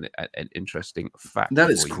was an interesting fact. That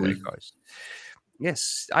is cool. Guys.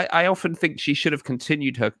 Yes, I often think she should have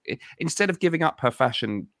continued her, instead of giving up her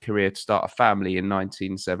fashion career to start a family in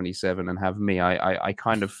 1977 and have me. I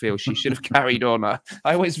kind of feel she should have carried on. I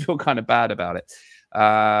always feel kind of bad about it.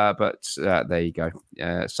 But there you go.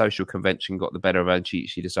 Social convention got the better of her, and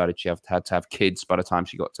she decided she had to have kids by the time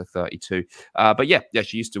she got to 32. But yeah,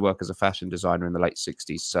 she used to work as a fashion designer in the late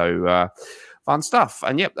 60s. So fun stuff.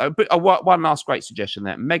 And one last great suggestion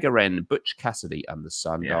there. Mega Ren, Butch Cassidy and the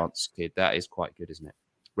Sundance Kid. That is quite good, isn't it?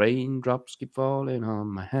 Raindrops keep falling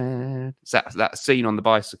on my head. It's that scene on the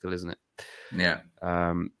bicycle, isn't it? Yeah.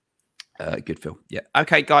 Good film. Yeah.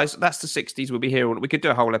 Okay, guys, that's the 60s. We'll be here. We could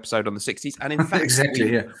do a whole episode on the 60s, and in fact,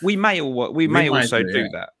 we may also do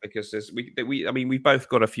that because we've both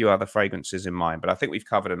got a few other fragrances in mind, but I think we've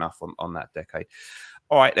covered enough on that decade.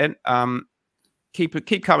 All right, then.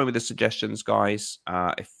 Keep coming with the suggestions, guys.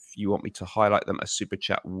 If you want me to highlight them, a super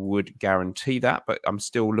chat would guarantee that. But I'm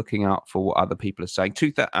still looking out for what other people are saying.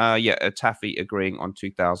 Taffy agreeing on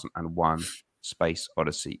 2001 Space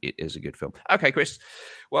Odyssey. It is a good film. Okay, Chris.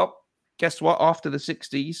 Well, guess what? After the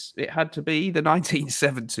 60s, it had to be the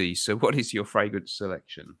 1970s. So what is your fragrance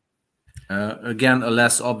selection? Again, a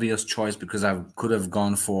less obvious choice because I could have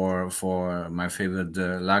gone for my favorite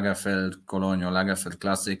Lagerfeld, Cologne or Lagerfeld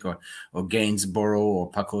Classic or Gainsborough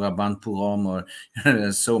or Paco Rabanne Pour Homme, or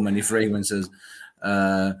there's so many fragrances.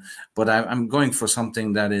 But I'm going for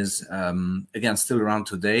something that is, again, still around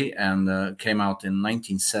today and came out in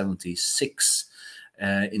 1976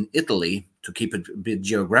 in Italy, to keep it a bit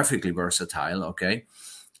geographically versatile, okay?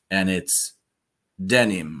 And it's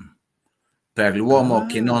denim. Per l'uomo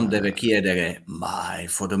che non deve chiedere mai,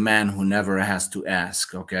 for the man who never has to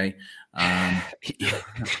ask, okay?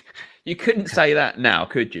 You couldn't say that now,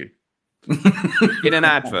 could you? In an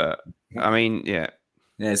advert. I mean, yeah.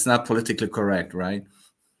 Yeah, it's not politically correct, right?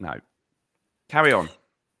 No. Carry on.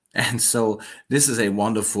 And so this is a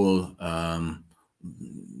wonderful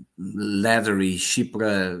leathery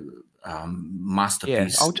chypre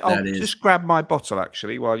masterpiece. Yeah, I'll just grab my bottle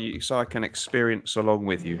actually so I can experience along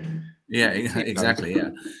with you. Yeah, exactly. Yeah.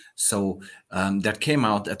 So that came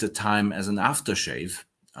out at the time as an aftershave,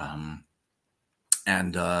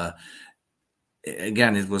 and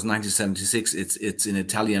again, it was 1976. It's an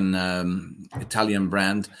Italian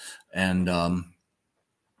brand, and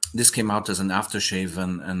this came out as an aftershave,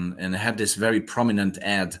 and it had this very prominent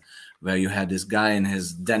ad where you had this guy in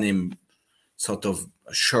his denim sort of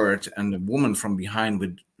shirt, and the woman from behind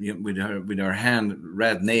with her hand,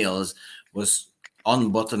 red nails, was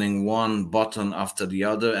unbuttoning one button after the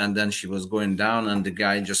other, and then she was going down, and the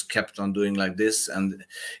guy just kept on doing like this, and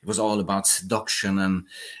it was all about seduction,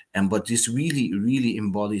 but this really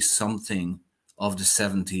embodies something of the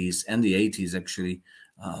 70s and the 80s actually.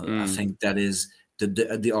 I think that is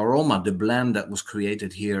the aroma, the blend that was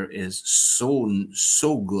created here is so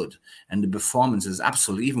good, and the performance is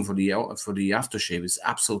absolutely, even for the aftershave, is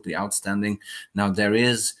absolutely outstanding. Now there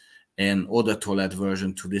is an eau de toilette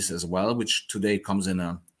version to this as well, which today comes in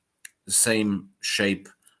the same shape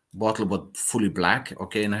bottle but fully black.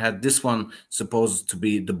 Okay, and I had this one supposed to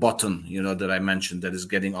be the button, you know, that I mentioned, that is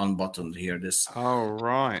getting unbuttoned here. This, oh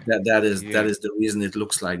right, that is the reason it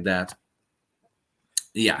looks like that.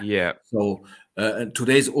 Yeah. So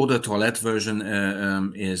today's eau de toilette version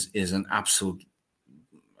is an absolute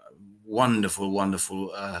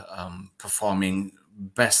wonderful performing,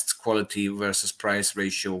 best quality versus price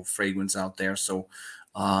ratio fragrance out there. So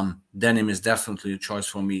denim is definitely a choice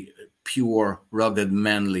for me. Pure, rugged,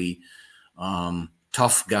 manly,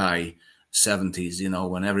 tough guy 70s, you know,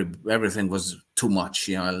 when everything was too much,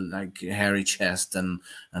 you know, like hairy chest and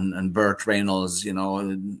Burt Reynolds, you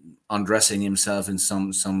know, undressing himself in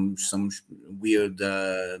some weird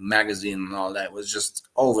magazine and all that was just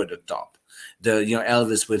over the top. The, you know,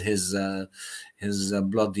 Elvis with his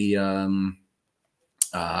bloody the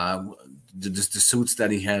suits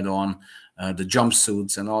that he had on, the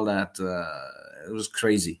jumpsuits and all that, it was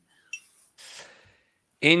crazy.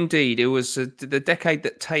 Indeed, it was the decade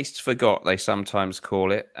that taste forgot, they sometimes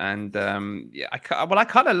call it, and yeah, I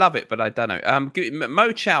kind of love it, but I don't know. Mo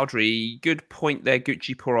Chowdhury, good point there.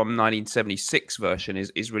 Gucci Pour Homme 1976 version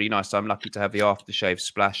is really nice. I'm lucky to have the aftershave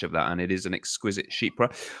splash of that, and it is an exquisite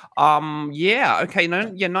chypre. Yeah, okay,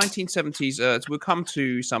 no, yeah, 1970s. We'll come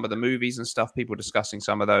to some of the movies and stuff. People discussing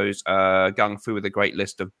some of those. Gung Fu with a great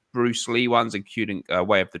list of Bruce Lee ones, including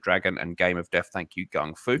Way of the Dragon and Game of Death. Thank you,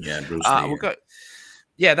 Gung Fu. Yeah, Bruce Lee. We'll go.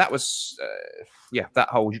 Yeah, that was, that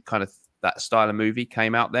whole kind of, that style of movie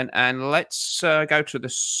came out then. And let's go to the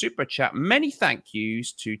super chat. Many thank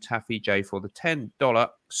yous to Taffy J for the $10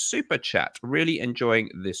 super chat. Really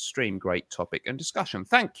enjoying this stream. Great topic and discussion.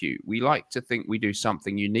 Thank you. We like to think we do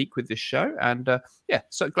something unique with this show. And yeah,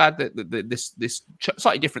 so glad that this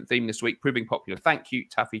slightly different theme this week proving popular. Thank you,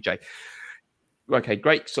 Taffy J. Okay,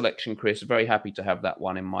 great selection, Chris. Very happy to have that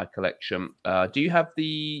one in my collection. Do you have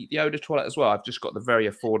the eau de toilette as well? I've just got the very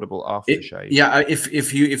affordable aftershave. Yeah,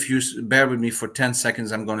 if you bear with me for 10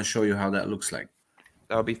 seconds, I'm going to show you how that looks like.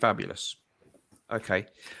 That would be fabulous. Okay.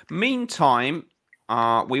 Meantime,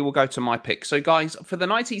 we will go to my pick. So, guys, for the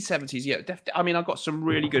 1970s, yeah, I mean, I've got some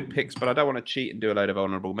really good picks, but I don't want to cheat and do a load of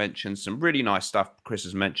honourable mentions. Some really nice stuff Chris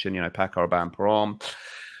has mentioned, you know, Paco Rabanne Pour Homme.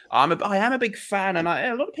 I am a big fan, and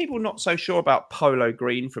a lot of people are not so sure about Polo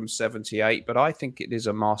Green from 78, but I think it is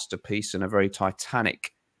a masterpiece and a very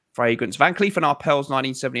titanic fragrance. Van Cleef & Arpels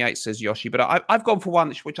 1978, says Yoshi, but I've gone for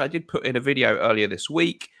one which I did put in a video earlier this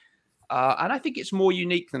week. And I think it's more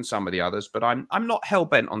unique than some of the others, but I'm not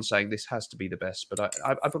hell-bent on saying this has to be the best, but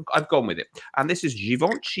I've gone with it. And this is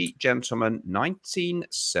Givenchy Gentleman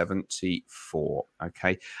 1974.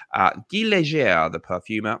 Okay. Guy Leger, the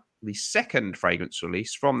perfumer, the second fragrance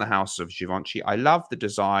release from the house of Givenchy. I love the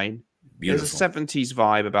design. Beautiful. There's a 70s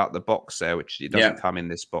vibe about the box there, which it doesn't come in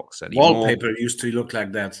this box anymore. Wallpaper used to look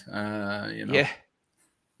like that, you know.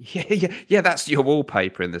 Yeah, that's your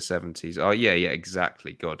wallpaper in the 70s. Oh, yeah,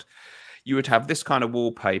 exactly. God. You would have this kind of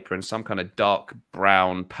wallpaper and some kind of dark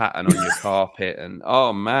brown pattern on your carpet, and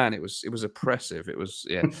oh man, it was oppressive. It was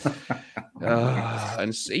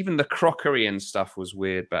and even the crockery and stuff was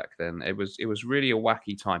weird back then. It was really a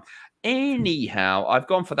wacky time. Anyhow, I've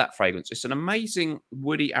gone for that fragrance. It's an amazing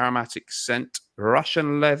woody aromatic scent,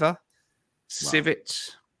 Russian leather, civet,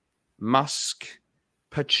 musk,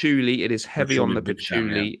 patchouli. It is heavy on the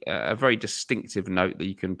patchouli, a very distinctive note that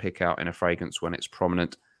you can pick out in a fragrance when it's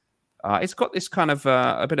prominent. It's got this kind of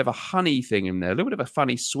a bit of a honey thing in there, a little bit of a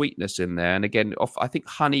funny sweetness in there. And again, I think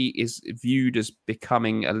honey is viewed as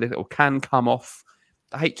becoming a little, can come off,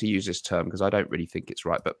 I hate to use this term because I don't really think it's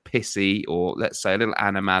right, but pissy, or let's say a little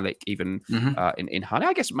animalic even in honey.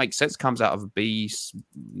 I guess it makes sense, comes out of bees,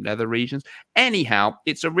 nether regions. Anyhow,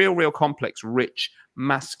 it's a real complex, rich,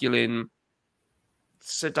 masculine,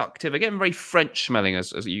 seductive, again, very French smelling,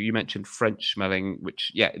 as you mentioned, French smelling,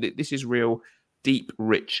 which, this is real deep,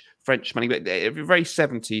 rich French smelling, but very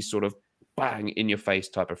 70s sort of bang in your face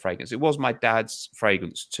type of fragrance. It was my dad's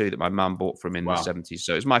fragrance too that my mum bought from him in the 70s.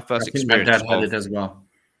 So it was my first experience. My dad had it as well.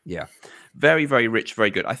 Yeah. Very, very rich, very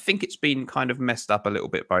good. I think it's been kind of messed up a little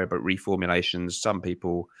bit by reformulations. Some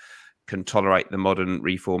people can tolerate the modern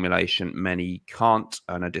reformulation. Many can't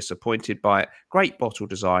and are disappointed by it. Great bottle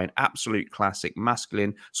design, absolute classic,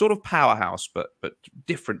 masculine, sort of powerhouse, but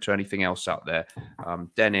different to anything else out there.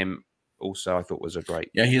 Denim, also, I thought was a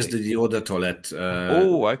great. Yeah, here's the Eau de Toilette.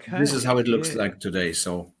 Oh, okay. This is how it looks like today.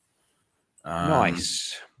 So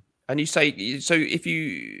nice. And you say, so if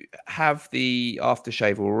you have the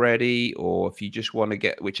aftershave already, or if you just want to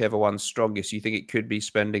get whichever one's strongest, you think it could be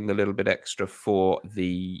spending the little bit extra for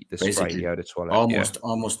the spray Eau de Toilette?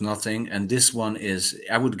 Almost nothing. And this one is,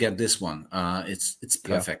 I would get this one. It's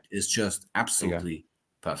perfect. It's just absolutely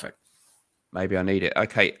perfect. Maybe I need it.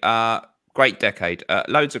 Okay. Great decade,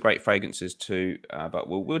 loads of great fragrances too. But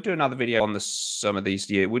we'll do another video on some of these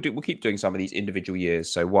years. We'll keep doing some of these individual years.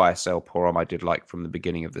 So YSL, Pour Homme, I did like from the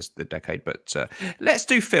beginning of the decade. But let's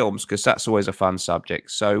do films because that's always a fun subject.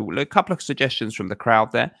 So a couple of suggestions from the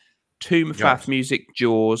crowd there. Tomb Fath Music,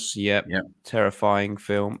 Jaws. Yeah, terrifying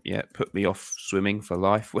film. Yeah, put me off swimming for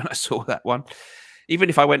life when I saw that one. Even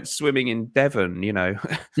if I went swimming in Devon, you know,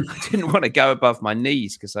 I didn't want to go above my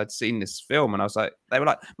knees because I'd seen this film. And I was like, they were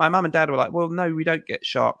like, my mum and dad were like, well, no, we don't get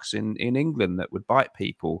sharks in England that would bite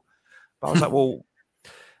people. But I was like, well,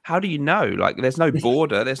 how do you know? Like, there's no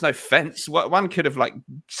border, there's no fence. One could have like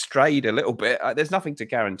strayed a little bit. There's nothing to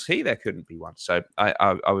guarantee there couldn't be one. So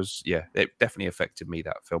I was, it definitely affected me,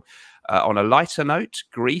 that film. On a lighter note,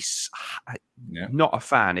 Grease, not a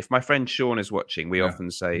fan. If my friend Sean is watching, we often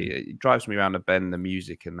say it drives me around the bend, the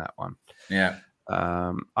music in that one. Yeah.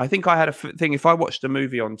 I think I had a thing, if I watched a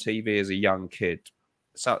movie on TV as a young kid,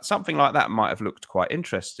 so something like that might have looked quite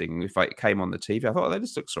interesting. If it came on the TV, I thought, oh,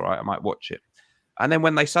 this looks all right, I might watch it. And then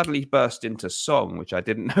when they suddenly burst into song, which I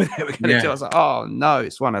didn't know they were going to do, I was like, oh, no,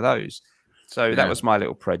 it's one of those. So that was my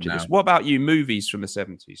little prejudice. What about you? Movies from the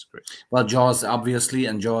 70s, Chris? Well, Jaws, obviously.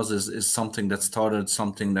 And Jaws is something that started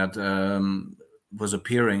something that was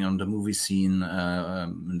appearing on the movie scene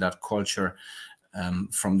in that culture.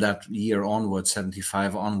 From that year onward,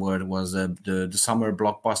 75 onward, was the summer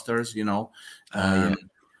blockbusters, you know.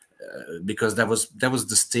 Because that was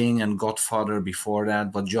the Sting and Godfather before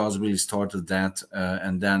that, but Jaws really started that,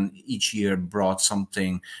 and then each year brought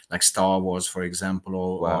something like Star Wars, for example,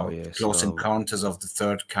 or Close Encounters of the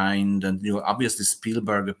Third Kind, and obviously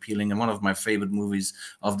Spielberg appealing. And one of my favorite movies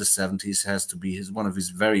of the 70s has to be one of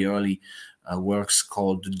his very early works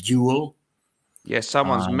called The Duel. Yeah,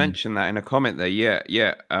 someone's mentioned that in a comment there. Yeah.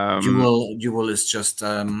 Duel is just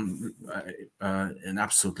an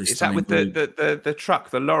absolutely stunning. Is that with the truck,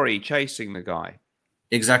 the lorry chasing the guy?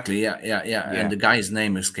 Exactly. Yeah. And the guy's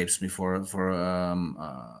name escapes me but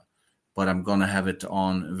I'm gonna have it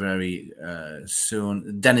on very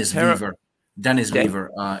soon. Dennis Weaver. Dennis Weaver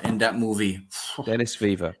in that movie. Dennis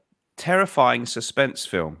Weaver. Terrifying suspense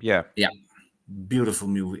film. Yeah. Beautiful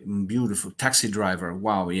movie, beautiful. Taxi Driver,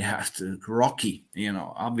 wow, you have to. Rocky,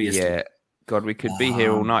 obviously. Yeah, God, we could be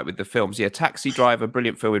here all night with the films. Yeah, Taxi Driver,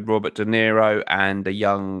 brilliant film with Robert De Niro and a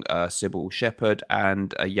young Sybil Shepherd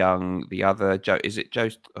and a young Joe. Is it Joe?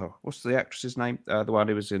 Oh, what's the actress's name? The one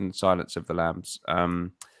who was in Silence of the Lambs.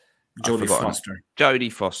 Jodie Foster.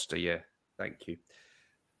 Jodie Foster. Yeah, thank you.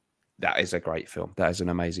 That is a great film. That is an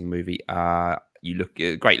amazing movie. You look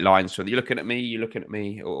great lines from. You're looking at me. You're looking at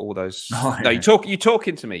me. All those. Oh, yeah. No, you're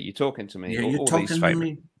talking to me. You're talking to me. Yeah, you're talking to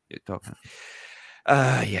me. You're talking.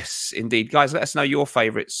 Yes, indeed. Guys, let us know your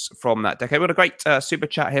favourites from that decade. What a great super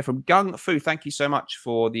chat here from Gung Fu. Thank you so much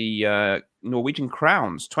for the Norwegian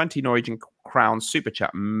crowns, 20 Norwegian crowns super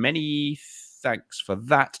chat. Many thanks for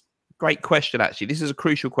that. Great question, actually. This is a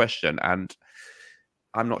crucial question, and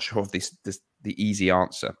I'm not sure of the easy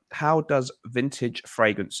answer. How does vintage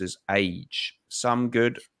fragrances age? Some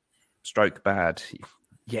good, stroke bad.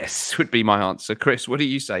 Yes, would be my answer. Chris, what do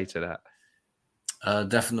you say to that?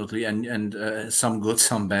 Definitely, and some good,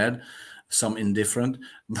 some bad, some indifferent.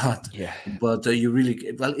 But yeah, but you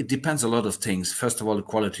really, well, it depends a lot of things. First of all, the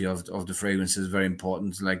quality of the fragrance is very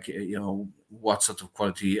important. Like, you know, what sort of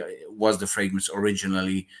quality was the fragrance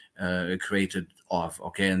originally created of?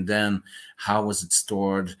 Okay, and then how was it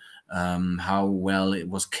stored? How well it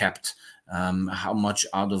was kept? How much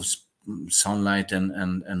out of sunlight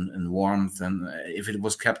and warmth, and if it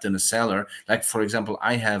was kept in a cellar. Like, for example,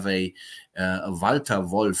 I have a Walter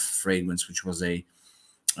Wolf fragrance, which was a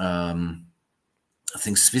I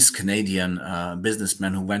think Swiss-Canadian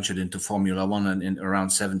businessman who ventured into Formula One in around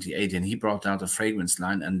 70, 80, and he brought out a fragrance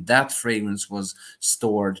line, and that fragrance was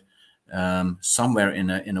stored somewhere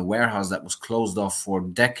in a warehouse that was closed off for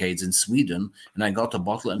decades in Sweden. And I got a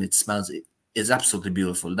bottle, and it smells, it's absolutely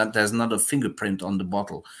beautiful. That there's not a fingerprint on the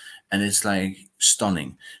bottle, and it's like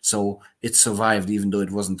stunning. So it survived, even though it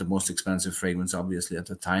wasn't the most expensive fragrance, obviously, at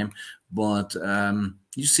the time. But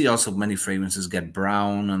you see also many fragrances get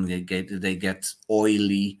brown, and they get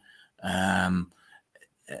oily, and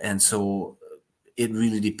so it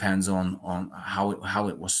really depends on how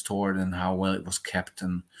it was stored and how well it was kept.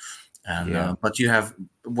 And yeah. But you have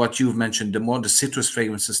what you've mentioned. The more the citrus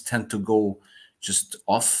fragrances tend to go just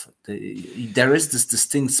off. There is this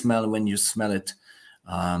distinct smell when you smell it,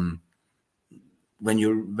 when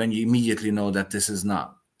you immediately know that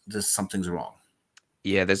something's wrong.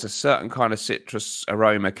 Yeah, there's a certain kind of citrus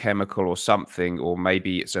aroma chemical or something, or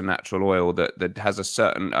maybe it's a natural oil that has a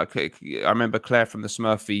certain. I remember Claire from the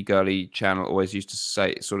Smurfy Girly channel always used to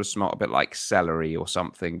say it sort of smelled a bit like celery or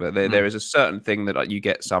something. But there is a certain thing that you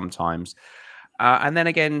get sometimes. And then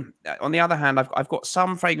again, on the other hand, I've got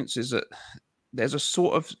some fragrances that there's a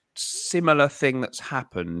sort of similar thing that's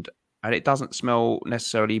happened, and it doesn't smell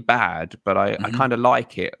necessarily bad, but I kind of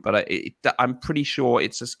like it. But I'm pretty sure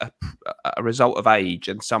it's a result of age,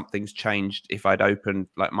 and something's changed. If I'd opened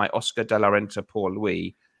like my Oscar de la Renta Pour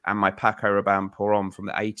Louis and my Paco Rabanne Pour Homme from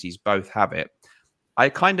the 80s, both have it. I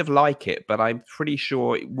kind of like it, but I'm pretty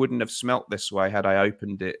sure it wouldn't have smelt this way had I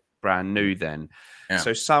opened it brand new then. Yeah.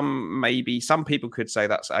 So some people could say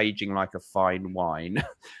that's aging like a fine wine,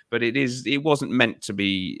 but it wasn't meant to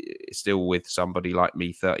be still with somebody like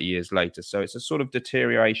me 30 years later. So it's a sort of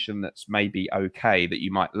deterioration that's maybe okay, that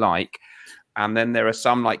you might like. And then there are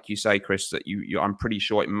some, like you say, Chris, that I'm pretty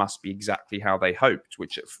sure it must be exactly how they hoped,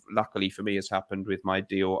 which luckily for me has happened with my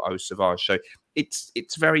Dior Eau Sauvage. So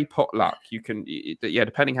it's very potluck. You can,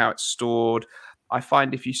 depending how it's stored. I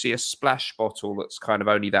find if you see a splash bottle that's kind of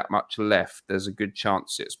only that much left, there's a good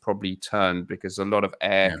chance it's probably turned, because a lot of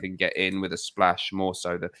air can get in with a splash, more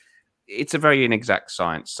so that it's a very inexact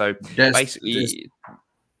science. So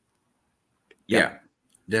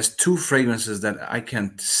there's two fragrances that I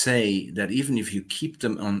can say that even if you keep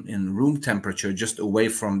them in room temperature, just away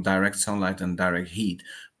from direct sunlight and direct heat,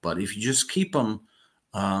 but if you just keep them,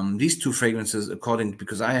 these two fragrances,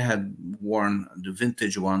 because I had worn the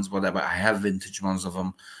vintage ones, whatever, I have vintage ones of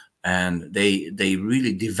them, and they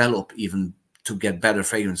really develop even to get better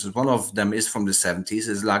fragrances. One of them is from the 70s,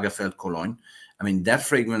 is Lagerfeld Cologne. I mean, that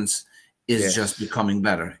fragrance is just becoming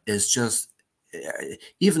better. It's just,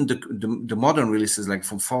 even the modern releases, like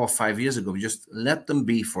from 4 or 5 years ago, we just let them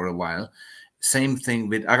be for a while. Same thing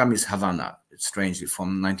with Aramis Havana, strangely,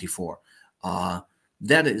 from 94.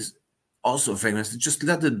 That is also a fragrance, just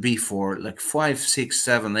let it be for like 5, 6,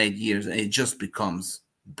 7, 8 years, and it just becomes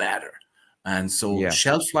better. And so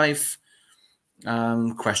shelf life,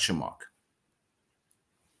 question mark.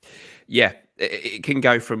 Yeah, it can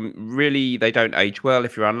go from really they don't age well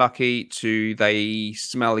if you're unlucky, to they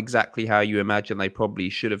smell exactly how you imagine they probably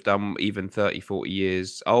should have done, even 30, 40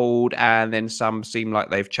 years old. And then some seem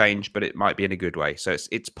like they've changed, but it might be in a good way. So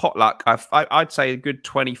it's potluck. I'd say a good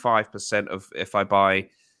 25% of, if I buy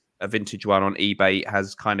a vintage one on eBay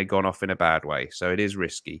has kind of gone off in a bad way. So it is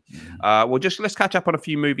risky. Well, let's catch up on a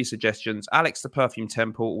few movie suggestions. Alex the Perfume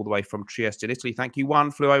Temple, all the way from Trieste in Italy. Thank you.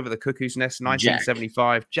 One Flew Over the Cuckoo's Nest,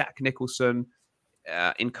 1975. Jack Nicholson,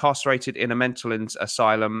 incarcerated in a mental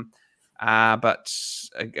asylum, but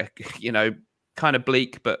you know, kind of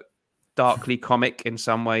bleak, but darkly comic in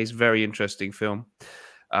some ways. Very interesting film.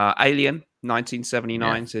 Alien,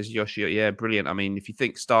 1979, says Yoshi. Yeah, brilliant. I mean, if you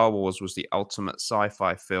think Star Wars was the ultimate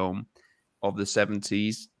sci-fi film of the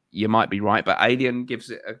 70s, you might be right, but Alien gives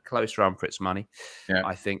it a close run for its money.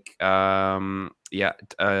 I think. Dennis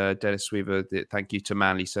Weaver, thank you to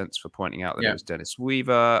Manly Sense for pointing out that it was Dennis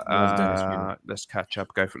Weaver. Dennis Weaver. Let's catch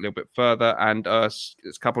up, go for a little bit further. And there's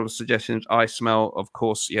a couple of suggestions. I Smell, of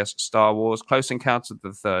course, yes, Star Wars. Close Encounters of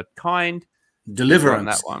the Third Kind.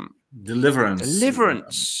 Deliverance. That one.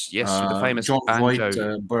 Deliverance. Yes, with the famous John banjo.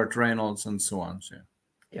 Voight, Burt Reynolds, and so on. So.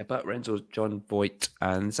 Yeah, Burt Reynolds, John Voight.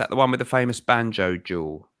 And is that the one with the famous banjo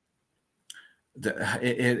duel?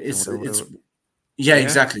 Exactly.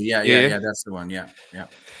 Yeah, that's the one. Yeah.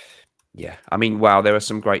 I mean, wow, there are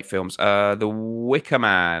some great films. The Wicker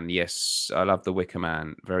Man. Yes, I love The Wicker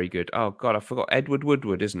Man. Very good. Oh God, I forgot Edward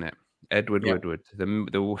Woodward, isn't it? Edward Woodward,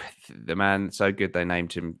 the man so good they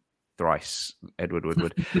named him thrice, Edward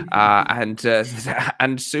Woodward. And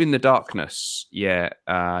Soon the Darkness.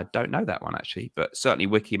 Don't know that one actually, but certainly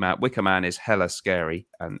Wicker Man is hella scary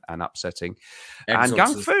and upsetting. And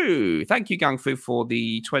Gung Fu, thank you Gung Fu for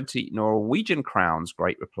the 20 Norwegian crowns.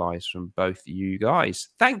 Great replies from both you guys.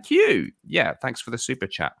 Thank you. Yeah, thanks for the super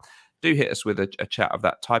chat. Do hit us with a chat of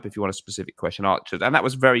that type if you want a specific question answered. And that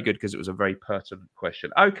was very good because it was a very pertinent question.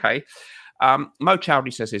 Okay. Mo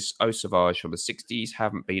Chowdhury says his Eau Sauvage from the 60s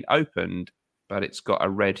haven't been opened, but it's got a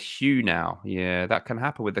red hue now. Yeah, that can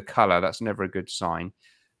happen with the color. That's never a good sign.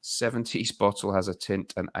 70s bottle has a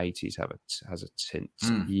tint and 80s has a tint.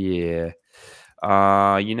 Yeah.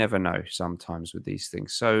 You never know sometimes with these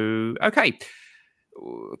things. So, okay.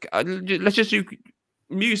 Let's just do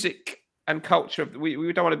music and culture.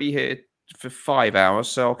 We don't want to be here for 5 hours,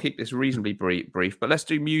 so I'll keep this reasonably brief. But let's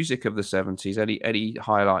do music of the 70s. Any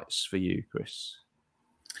highlights for you, Chris?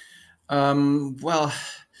 Well,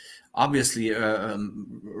 obviously,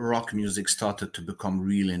 rock music started to become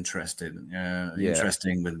really interesting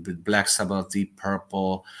with Black Sabbath, Deep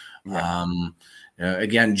Purple.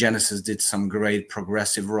 Again, Genesis did some great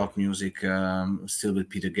progressive rock music, still with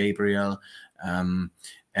Peter Gabriel.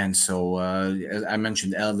 And so I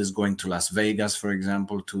mentioned Elvis going to Las Vegas, for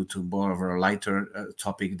example, to more of a lighter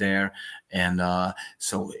topic there. And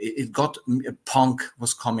so it got punk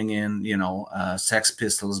was coming in, Sex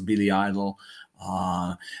Pistols, Billy Idol.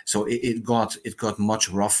 So it got much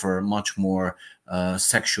rougher, much more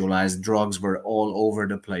sexualized. Drugs were all over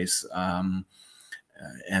the place. And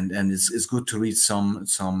it's good to read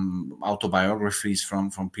some autobiographies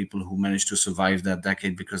from people who managed to survive that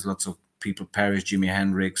decade, because lots of people perished. Jimi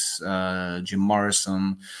Hendrix, Jim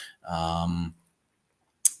Morrison.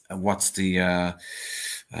 What's the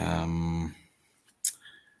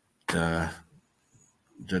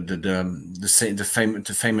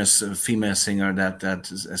famous female singer that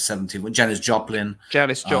 70? Janis Joplin.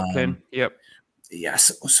 Yep.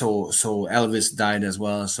 Yes, so Elvis died as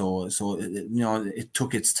well. So it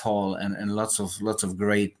took its toll, and lots of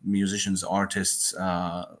great musicians, artists,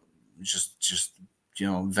 just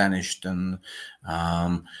vanished. And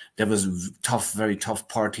there was very tough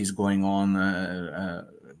parties going on.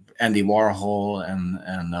 Andy Warhol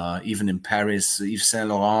and even in Paris, Yves Saint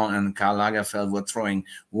Laurent and Karl Lagerfeld were throwing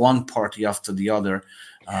one party after the other,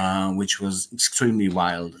 which was extremely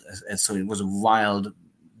wild. And so it was a wild,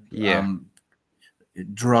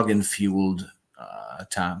 drug-fueled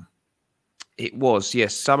time. It was,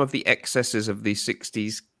 yes. Some of the excesses of the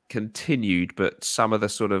 60s continued, but some of the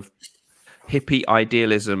sort of hippie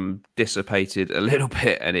idealism dissipated a little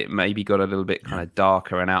bit, and it maybe got a little bit kind of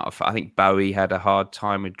darker and out of. I think Bowie had a hard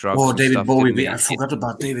time with drugs. Oh, David Bowie! I forgot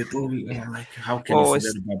about David Bowie. How can you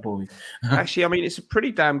forget about Bowie? Actually, I mean, it's a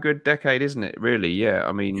pretty damn good decade, isn't it? Really, yeah.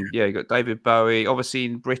 I mean, you got David Bowie. Obviously,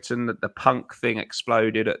 in Britain, the punk thing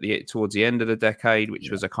exploded towards the end of the decade,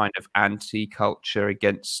 which was a kind of anti-culture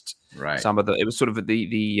against. Some of it was sort of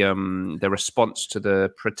the response to the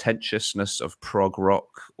pretentiousness of prog rock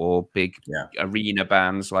or big arena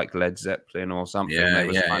bands like Led Zeppelin or something.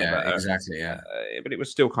 Exactly. But it was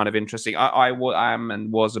still kind of interesting. I am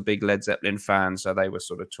and was a big Led Zeppelin fan, so they were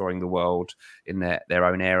sort of touring the world in their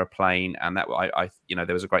own aeroplane, and that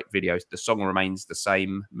there was a great video. The Song Remains the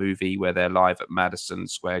Same movie where they're live at Madison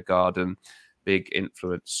Square Garden. Big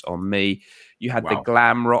influence on me. You had the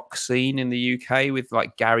glam rock scene in the UK with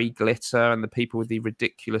like Gary Glitter and the people with the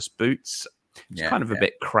ridiculous boots. It's kind of a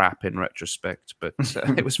bit crap in retrospect, but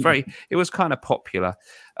it was kind of popular.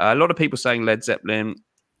 A lot of people saying Led Zeppelin,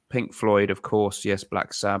 Pink Floyd, of course, yes,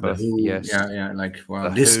 Black Sabbath, yes, like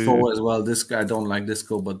disco as well. Disco, I don't like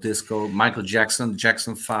disco, but disco. Michael Jackson,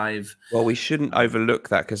 Jackson 5. Well, we shouldn't overlook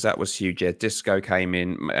that because that was huge. Yeah, disco came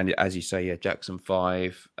in, and as you say, yeah, Jackson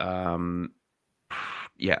 5.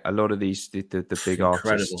 Yeah, a lot of these the big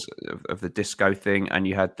artists of the disco thing, and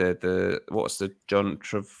you had the what's the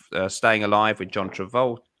Staying Alive with John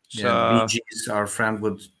Travolta. Yeah, Bee Gees. Our friend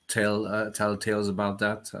would tell tales about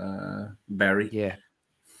that. Barry. Yeah.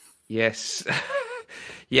 Yes.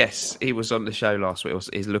 Yes, he was on the show last week. It was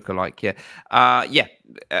his lookalike. Yeah.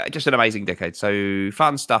 Just an amazing decade. So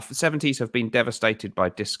fun stuff. The 70s have been devastated by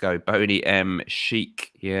disco. Boney M,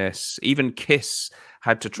 Chic. Yes. Even Kiss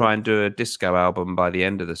had to try and do a disco album by the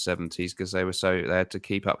end of the 70s because they had to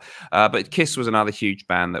keep up. But Kiss was another huge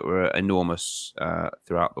band that were enormous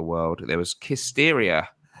throughout the world. There was Kissteria.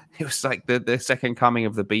 It was like the second coming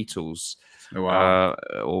of the Beatles. Wow.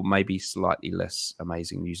 Or maybe slightly less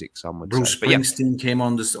amazing music, some would Bruce say. Springsteen came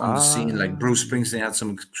on the scene. Like Bruce Springsteen had some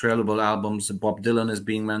incredible albums. Bob Dylan is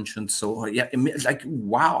being mentioned. So yeah, like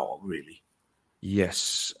wow, really.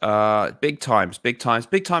 Yes, big times for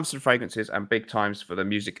the fragrances and big times for the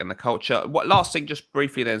music and the culture. What last thing, just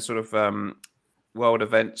briefly, then, sort of world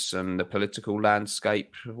events and the political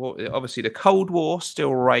landscape. Obviously, the Cold War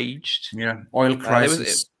still raged. Yeah, oil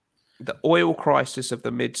crisis. The oil crisis of the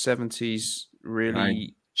mid-70s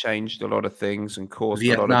really changed a lot of things and caused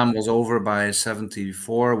Vietnam was over by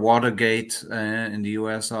 74. Watergate in the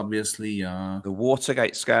US, obviously. The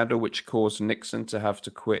Watergate scandal, which caused Nixon to have to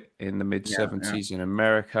quit in the mid-70s in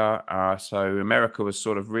America. So America was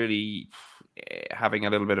sort of really having a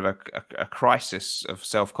little bit of a crisis of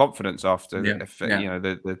self-confidence after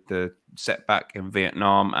the setback in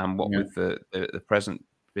Vietnam, and what with the president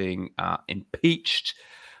being impeached.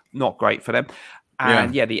 Not great for them.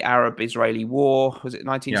 And the Arab-Israeli war, was it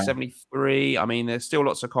 1973? I mean, there's still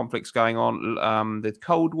lots of conflicts going on. The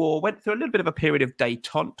Cold War went through a little bit of a period of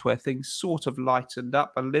détente where things sort of lightened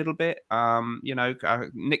up a little bit.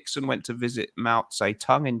 Nixon went to visit Mao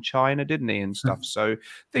Zedong in China, didn't he, and stuff. So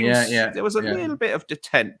things, there was a little bit of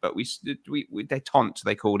détente, but we détente,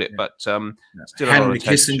 they called it. But still, Henry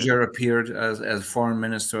Kissinger appeared as foreign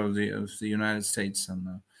minister of the United States,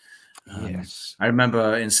 and. Yes, I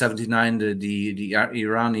remember in '79 the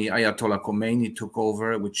Irani Ayatollah Khomeini took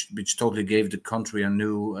over, which totally gave the country a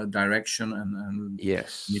new direction, and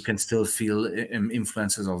yes, you can still feel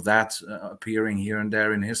influences of that appearing here and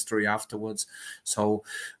there in history afterwards. So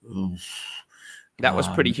that was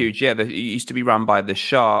pretty huge. Yeah, it used to be run by the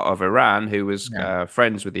Shah of Iran, who was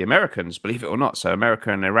friends with the Americans, believe it or not. So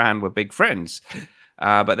America and Iran were big friends,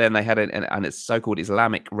 but then they had an so-called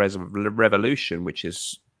Islamic revolution, which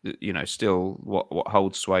is still what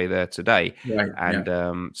holds sway there today,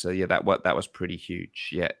 that was pretty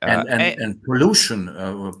huge. And pollution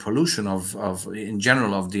of in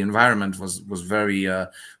general of the environment was very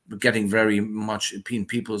getting very much in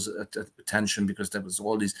people's attention, because there was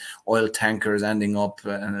all these oil tankers ending up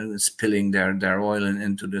and spilling their oil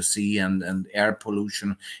into the sea, and air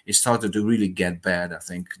pollution. It started to really get bad. I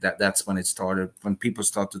think that's when it started, when people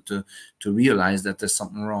started to realize that there's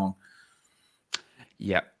something wrong.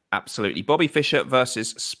 Yeah, absolutely. Bobby Fischer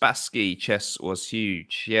versus Spassky chess was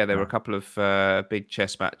huge. Yeah, there were a couple of big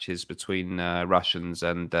chess matches between Russians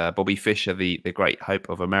and Bobby Fischer, the great hope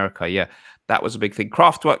of America. Yeah, that was a big thing.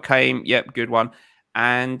 Kraftwerk came. Yep, good one.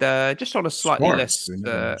 And just on a slightly less...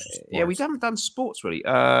 we haven't done sports, really.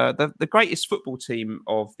 The greatest football team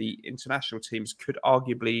of the international teams could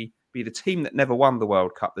arguably be the team that never won the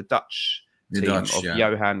World Cup, the Dutch team of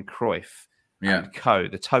Johan Cruyff. And co,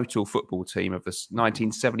 the total football team of the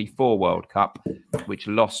 1974 World Cup, which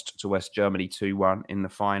lost to West Germany 2-1 in the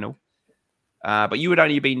final. But you had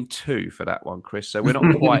only been 2 for that one, Chris, so we're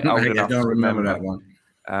not quite old enough to remember that one.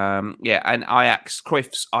 And Ajax,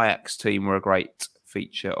 Cruyff's Ajax team were a great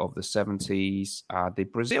feature of the 70s. The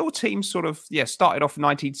Brazil team sort of, started off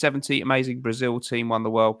 1970. Amazing Brazil team won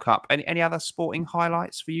the World Cup. Any other sporting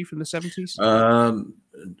highlights for you from the 70s?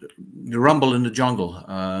 The Rumble in the Jungle,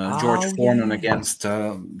 George Foreman against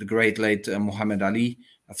the great late Muhammad Ali.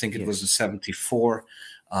 I think it was in '74,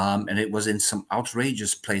 and it was in some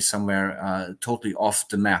outrageous place somewhere, totally off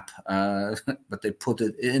the map. But they put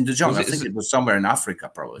it in the jungle. I think it was somewhere in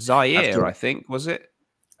Africa, probably. Zaire, I think, was it?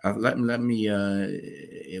 Let me.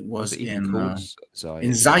 It was in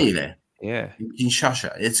Zaire. Yeah, in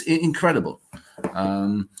Kinshasa. It's incredible.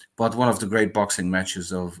 But one of the great boxing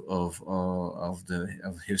matches of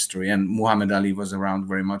history. And Muhammad Ali was around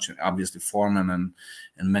very much, obviously Foreman and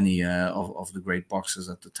many of the great boxers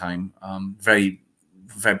at the time. Very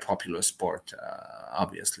popular sport,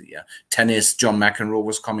 obviously. Yeah, tennis. John McEnroe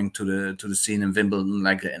was coming to the scene in Wimbledon,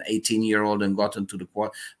 like an 18-year-old, and got into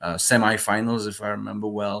the semi-finals, if I remember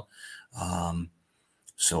well.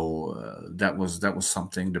 So that was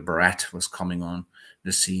something. The Barat was coming on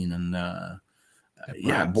the scene, and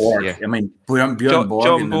yeah, Borg. Yeah. I mean, Björn Borg.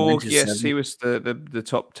 John Borg. Yes, he was the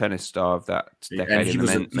top tennis star of that decade. And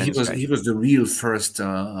he was the real first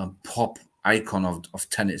pop icon of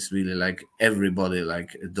tennis. Really, like everybody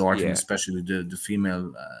like adored him, especially the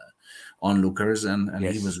female onlookers, and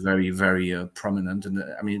he was very, very prominent. And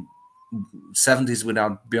I mean, 70s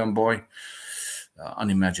without Björn Borg,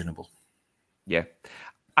 unimaginable. Yeah.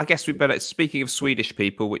 I guess we better, speaking of Swedish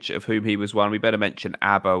people, of whom he was one, we better mention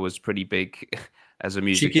ABBA was pretty big as a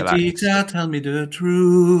musical act. Chiquitita, tell me the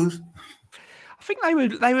truth. I think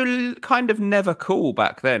they were kind of never cool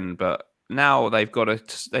back then, but now they've got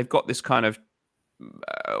this kind of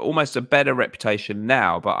almost a better reputation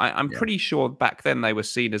now. But I'm pretty sure back then they were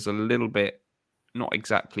seen as a little bit not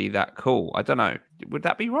exactly that cool. I don't know. Would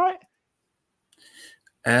that be right?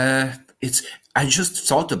 I just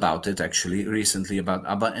thought about it actually recently about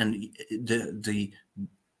ABBA, and the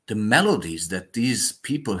melodies that these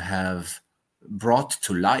people have brought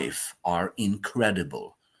to life are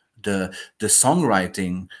incredible. The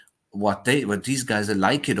songwriting, what these guys are,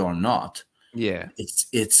 like it or not,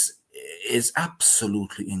 it's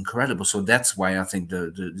absolutely incredible. So that's why I think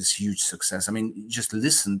this huge success. I mean, just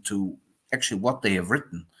listen to actually what they have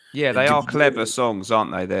written. Yeah, they are clever songs,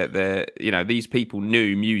 aren't they? They're these people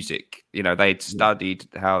knew music. They'd studied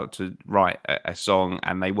how to write a song,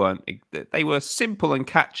 and they were simple and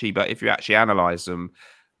catchy. But if you actually analyze them,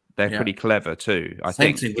 they're pretty clever too. I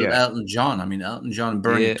think. Same thing with Elton John. I mean, Elton John and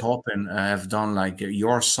Bernie Taupin have done like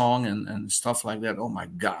Your Song and stuff like that. Oh my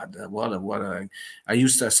God, I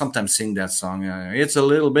used to sometimes sing that song. It's a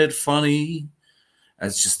little bit funny.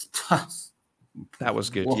 It's just that was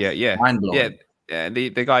good. Yeah, mind blowing. Yeah. Yeah, the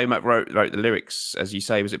guy who wrote the lyrics, as you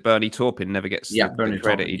say, was it Bernie Taupin? Never gets the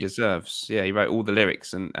credit he deserves. Yeah, he wrote all the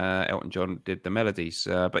lyrics, and Elton John did the melodies.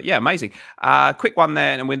 But yeah, amazing. Quick one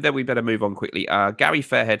there, and then we better move on quickly. Gary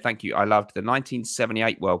Fairhead, thank you. I loved the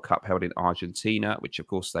 1978 World Cup held in Argentina, which of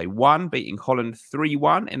course they won, beating Holland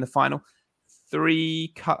 3-1 in the final.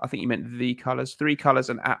 I think you meant the colours. 3 colours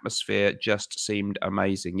and atmosphere just seemed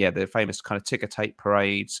amazing. Yeah, the famous kind of ticker tape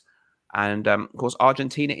parades. And, of course,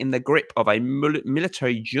 Argentina in the grip of a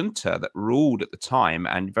military junta that ruled at the time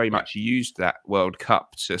and very much used that World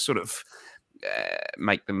Cup to sort of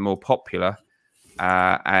make them more popular.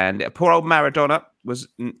 And poor old Maradona was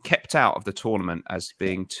kept out of the tournament as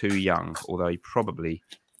being too young, although he probably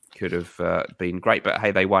could have been great. But,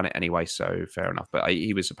 hey, they won it anyway, so fair enough. But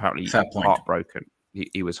he was apparently heartbroken.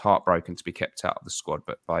 He was heartbroken to be kept out of the squad.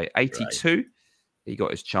 But by 82... Right. He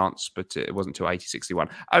got his chance, but it wasn't until 80-61.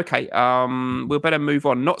 Okay, we'll better move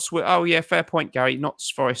on. Oh, yeah, fair point, Gary.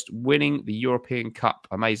 Notts Forest winning the European Cup.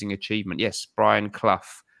 Amazing achievement. Yes, Brian Clough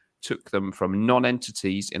took them from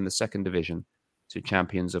non-entities in the second division to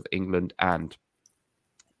champions of England and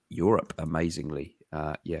Europe, amazingly.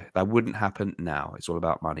 Yeah, that wouldn't happen now. It's all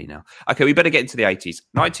about money now. Okay, we better get into the 80s.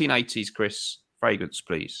 1980s, Chris. Fragrance,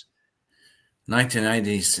 please.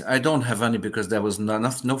 1990s. I don't have any because there was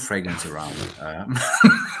no fragrance around.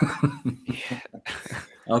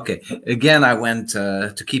 Okay. Again, I went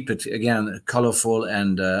to keep it again colorful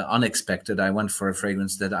and unexpected. I went for a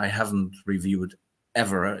fragrance that I haven't reviewed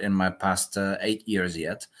ever in my past 8 years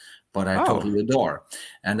yet, but I totally adore.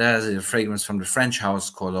 And that is a fragrance from the French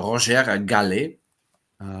house called Roger Gallet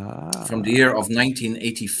from the year of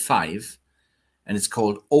 1985, and it's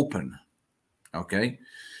called Open. Okay.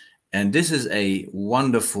 And this is a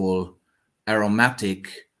wonderful,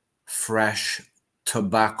 aromatic, fresh,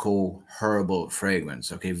 tobacco, herbal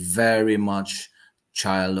fragrance. Okay, very much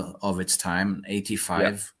child of its time.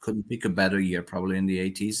 85, couldn't pick a better year, probably in the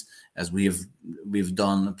 80s, as we've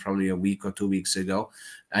done probably a week or 2 weeks ago.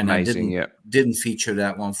 And amazing, I didn't feature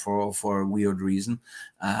that one for a weird reason,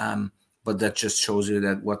 but that just shows you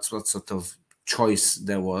that what sort of choice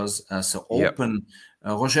there was. So Open.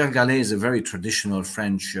 Roger Gallet is a very traditional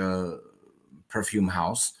French perfume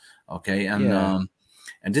house. Okay, and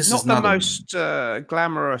this is not the most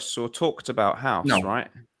glamorous or talked about house, right?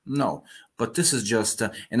 No, but this is just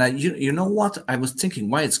and you know what, I was thinking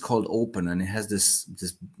why it's called open, and it has this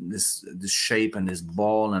shape and this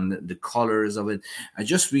ball and the colors of it. I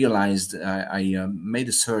just realized I made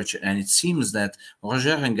a search, and it seems that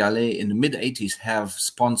Roger and Gallet in the mid-80s have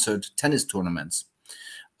sponsored tennis tournaments,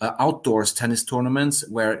 outdoors tennis tournaments,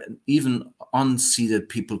 where even unseeded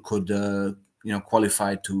people could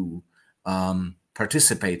qualify to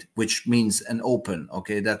participate, which means an open.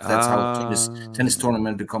 Okay, that's how tennis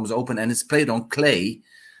tournament becomes open, and it's played on clay.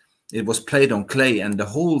 It was played on clay, and the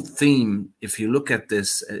whole theme, if you look at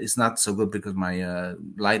this, it's not so good because my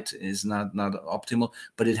light is not optimal,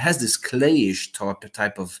 but it has this clayish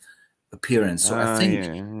type of appearance. So I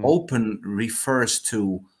think open refers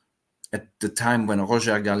to at the time when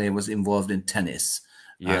Roger Gallet was involved in tennis,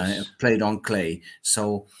 played on clay.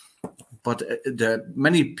 So, but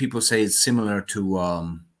many people say it's similar to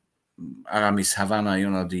Aramis Havana,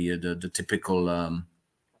 the typical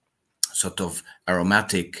sort of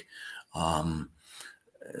aromatic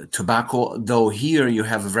tobacco. Though here you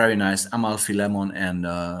have a very nice Amalfi lemon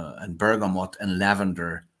and bergamot and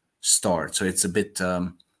lavender start. So it's a bit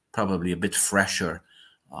probably a bit fresher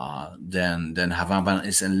than Havana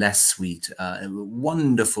is, and less sweet.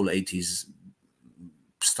 Wonderful 80s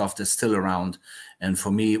stuff that's still around, and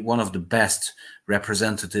for me one of the best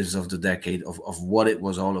representatives of the decade of what it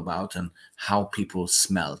was all about and how people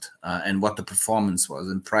smelled and what the performance was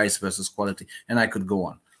and price versus quality, and I could go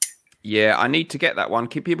on. Yeah, I need to get that one.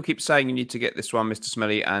 People keep saying you need to get this one, Mr.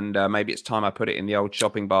 Smelly, and maybe it's time I put it in the old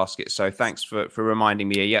shopping basket. So thanks for reminding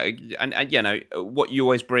me. Yeah, and what you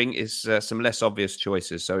always bring is some less obvious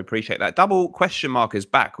choices. So appreciate that. Double question mark is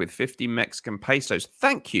back with 50 Mexican pesos.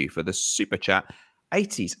 Thank you for the super chat.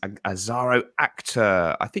 80s Azaro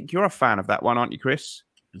Actor. I think you're a fan of that one, aren't you, Chris?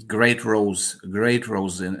 Great rose in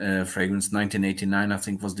fragrance. 1989, I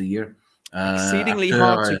think, was the year. Exceedingly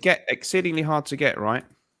hard to get, right?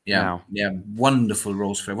 Yeah, yeah, wonderful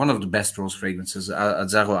rose fragrance. One of the best rose fragrances,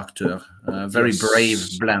 Azaro Acteur. Very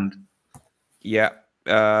brave blend. Yeah,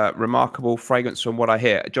 remarkable fragrance from what I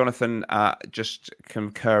hear. Jonathan just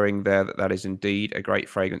concurring there that is indeed a great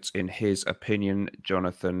fragrance in his opinion.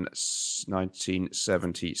 Jonathan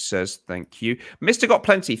 1970 says thank you. Mr. Got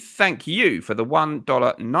Plenty, thank you for the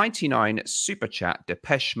 $1.99 super chat.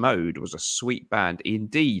 Depeche Mode was a sweet band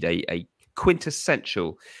indeed, a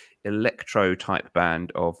quintessential electro type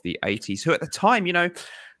band of the 80s, who at the time,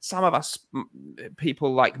 some of us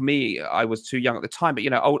people like me, I was too young at the time, but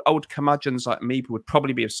old curmudgeons like me would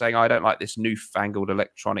probably be saying, I don't like this newfangled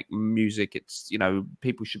electronic music. It's,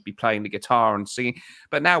 people should be playing the guitar and singing.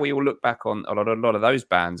 But now we all look back on a lot of those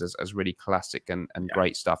bands as really classic and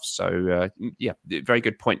great stuff. So yeah, very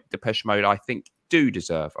good point. Depeche Mode, I think, do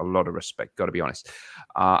deserve a lot of respect, got to be honest.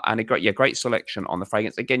 And a great selection on the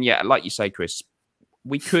fragrance. Again, yeah, like you say, Chris,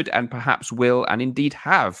 we could and perhaps will and indeed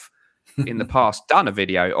have in the past done a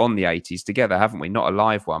video on the 80s together, haven't we? Not a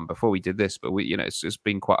live one before we did this, but we, it's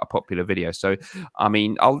been quite a popular video. So, I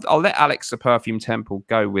mean, I'll let Alex the Perfume Temple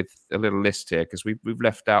go with a little list here because we've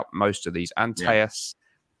left out most of these. Antaeus,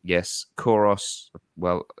 yes. Koros,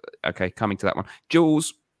 well, okay, coming to that one.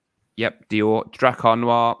 Jules, yep. Dior, Dracar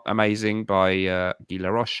Noir, amazing by Guy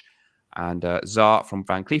Laroche. And Zart from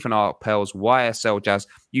Van Cleef & Arpels, YSL Jazz,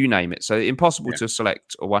 you name it. So impossible to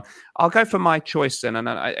select or one. I'll go for my choice then. And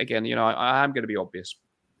again, I am going to be obvious.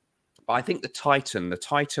 But I think the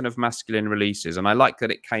Titan of masculine releases, and I like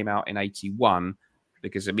that it came out in 81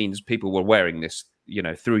 because it means people were wearing this,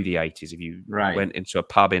 through the 80s. If you went into a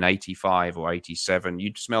pub in 85 or 87,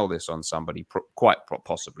 you'd smell this on somebody quite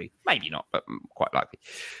possibly. Maybe not, but quite likely.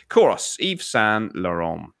 Koros, Yves Saint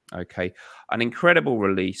Laurent. Okay, an incredible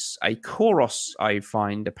release. A Koros, I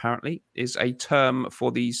find, apparently, is a term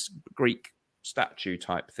for these Greek statue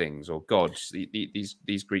type things or gods,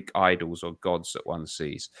 these Greek idols or gods that one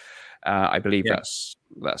sees. I believe that's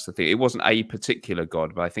the thing. It wasn't a particular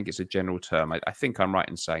god, but I think it's a general term. I think I'm right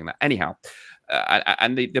in saying that. Anyhow,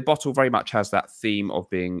 and the bottle very much has that theme of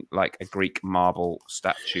being like a Greek marble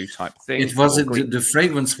statue type thing. It was the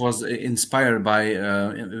fragrance was inspired by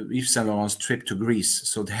Yves Saint Laurent's trip to Greece,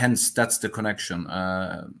 so hence that's the connection.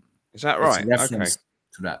 Is that right? Okay.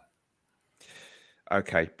 To that.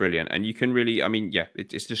 Okay, brilliant. And you can really, I mean, yeah,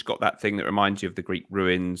 it's just got that thing that reminds you of the Greek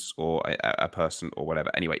ruins or a person or whatever.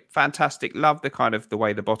 Anyway, fantastic. Love the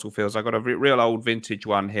way the bottle feels. I've got a real old vintage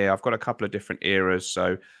one here. I've got a couple of different eras.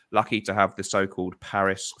 So lucky to have the so-called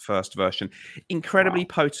Paris first version. Incredibly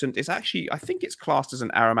potent. It's actually, I think it's classed as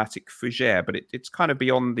an aromatic fougere, but it's kind of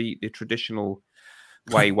beyond the traditional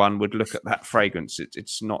way one would look at that fragrance.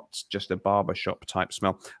 It's not just a barbershop type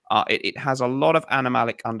smell. It has a lot of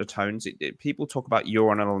animalic undertones. People talk about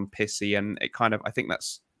urinal and pissy, and it kind of, I think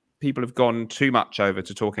that's people have gone too much over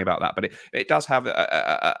to talking about that, but it does have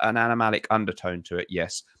an animalic undertone to it.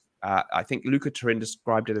 Yes. I think Luca Turin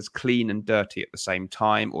described it as clean and dirty at the same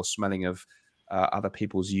time, or smelling of other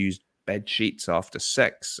people's used bed sheets after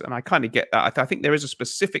sex. And I kind of get that. I think there is a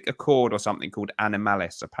specific accord or something called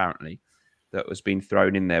animalis, apparently, that was being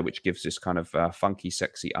thrown in there, which gives this kind of funky,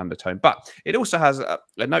 sexy undertone. But it also has a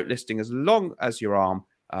note listing as long as your arm.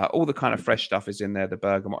 All the kind of fresh stuff is in there, the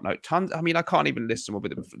bergamot note. Tons. I mean, I can't even list them all,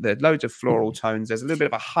 but there are loads of floral tones. There's a little bit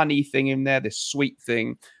of a honey thing in there, this sweet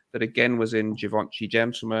thing that again was in Givenchy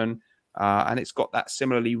Gentleman. And it's got that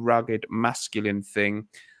similarly rugged masculine thing.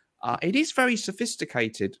 It is very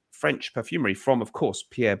sophisticated French perfumery from, of course,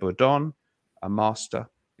 Pierre Bourdon, a master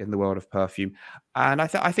in the world of perfume. And I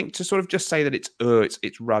think to sort of just say that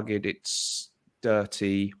it's rugged, it's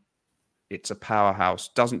dirty, it's a powerhouse,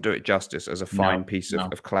 doesn't do it justice as a fine piece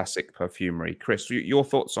of classic perfumery. Chris, your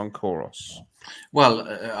thoughts on Kouros? Well,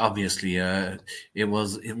 obviously, it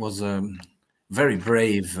was very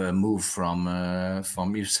brave move from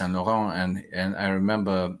Yves Saint Laurent, and I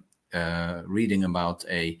remember reading about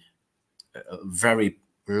a very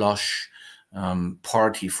lush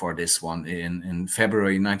party for this one in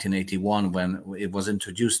February 1981 when it was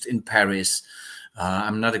introduced in Paris.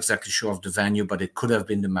 I'm not exactly sure of the venue, but it could have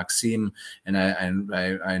been the Maxim, and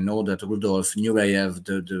I know that Rudolf Nureyev,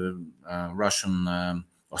 the Russian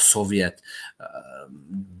or Soviet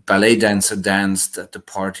ballet dancer, danced at the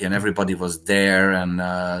party, and everybody was there, and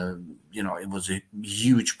it was a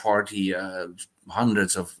huge party,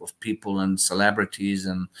 hundreds of people and celebrities,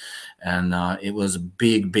 and it was a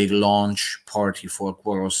big launch party for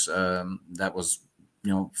Kouros that was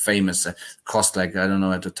famous. It cost like, I don't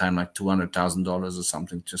know, at the time like $200,000 or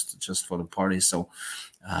something just for the party. So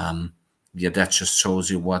yeah, that just shows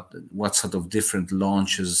you what sort of different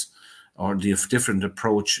launches or the different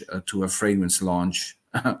approach to a fragrance launch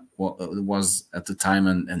was at the time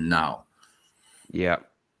and now. Yeah,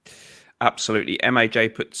 absolutely.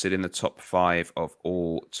 MAJ puts it in the top 5 of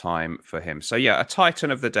all time for him. So yeah, a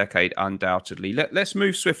titan of the decade, undoubtedly. Let's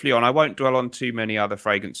move swiftly on. I won't dwell on too many other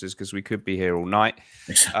fragrances because we could be here all night.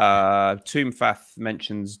 Toomfath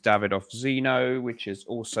mentions Davidoff Zeno, which is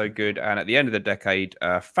also good. And at the end of the decade,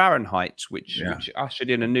 Fahrenheit, which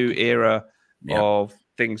ushered in a new era of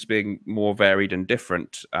things being more varied and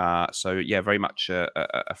different. So yeah, very much a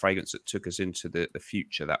fragrance that took us into the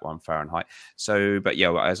future, that one, Fahrenheit. So, but yeah,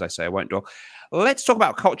 well, as I say, I won't dwell. Let's talk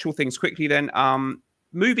about cultural things quickly then.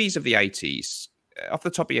 Movies of the 80s. Off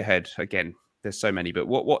the top of your head, again, there's so many, but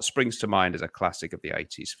what springs to mind as a classic of the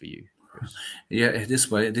 80s for you, Chris? Yeah,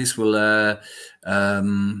 this will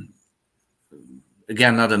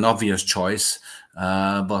again, not an obvious choice,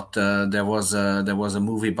 but there was a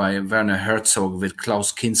movie by Werner Herzog with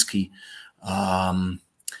Klaus Kinski, and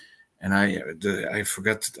I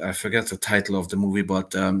forget the title of the movie,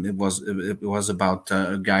 but it was about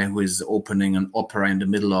a guy who is opening an opera in the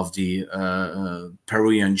middle of the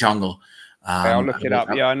Peruvian jungle. I'll look it up.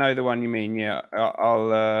 Yeah, I know the one you mean. Yeah,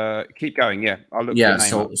 I'll keep going. Yeah, I'll look. Yeah,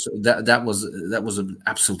 so that was an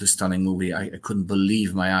absolutely stunning movie. I couldn't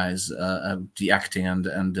believe my eyes. The acting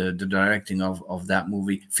and the directing of that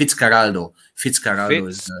movie. Fitzcarraldo.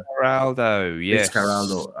 Fitzcarraldo, yes.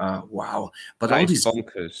 Fitzcarraldo. Wow! But that all these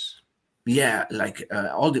bonkers. Yeah, like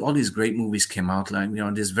all these great movies came out, like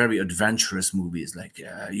these very adventurous movies. Like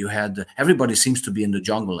you had everybody seems to be in the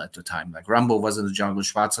jungle at the time. Like Rambo was in the jungle,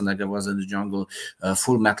 Schwarzenegger was in the jungle,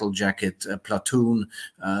 Full Metal Jacket, Platoon.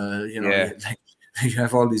 Like you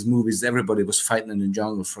have all these movies. Everybody was fighting in the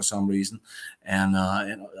jungle for some reason, and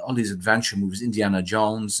all these adventure movies, Indiana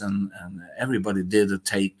Jones, and everybody did a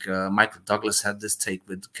take. Michael Douglas had this take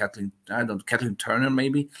with Kathleen Turner,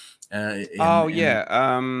 maybe.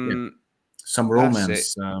 Some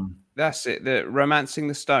romance. That's it. The Romancing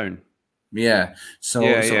the Stone. Yeah. So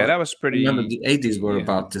that was pretty. Remember, the 80s were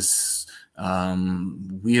about this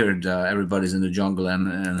weird. Everybody's in the jungle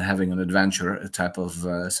and having an adventure type of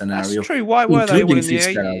scenario. That's true. Why were they all in the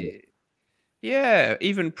 80s? Yeah,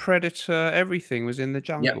 even Predator, everything was in the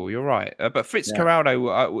jungle. Yep. You're right. But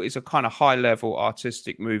Fitzcarraldo is a kind of high-level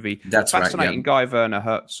artistic movie. That's fascinating guy, Werner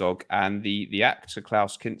Herzog, and the actor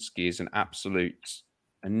Klaus Kinski is an absolute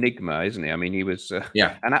enigma, isn't he? I mean, he was an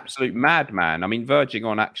absolute madman. I mean, verging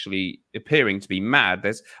on actually appearing to be mad.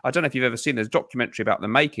 I don't know if you've ever seen. There's a documentary about the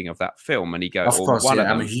making of that film, and he goes, "Of course,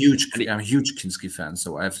 I'm a huge Kinski fan,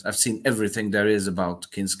 so I've seen everything there is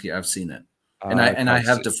about Kinski. I've seen it, and I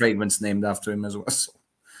have the fragrance named after him as well." So.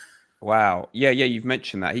 Wow. Yeah, yeah, you've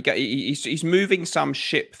mentioned that. He's moving some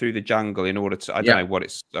ship through the jungle in order to, I don't Yeah. know what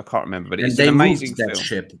it's, I can't remember, but And it's an they amazing moved that film.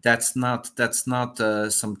 ship. That's not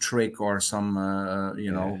some trick or some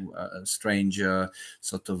you know, strange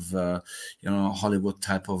sort of you know, Hollywood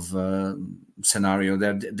type of scenario.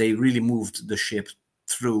 That they really moved the ship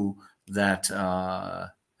through that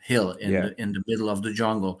hill in the middle of the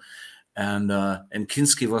jungle. And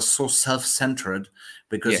Kinski was so self-centered,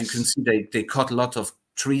 because you can see they cut a lot of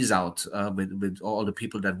trees out with all the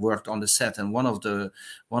people that worked on the set, and one of the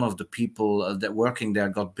people that working there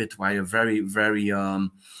got bit by a very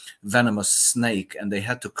venomous snake, and they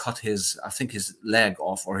had to cut his, I think, his leg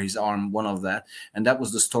off, or his arm, one of that. And that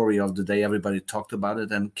was the story of the day. Everybody talked about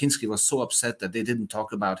it, and Kinski was so upset that they didn't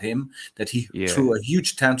talk about him, that he threw a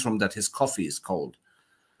huge tantrum that his coffee is cold.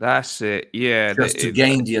 That's it. Yeah. Just to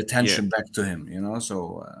gain the attention back to him, you know.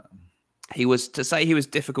 So he was, to say he was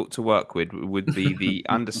difficult to work with would be the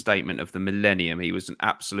understatement of the millennium. He was an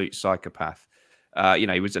absolute psychopath. You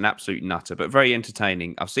know, he was an absolute nutter, but very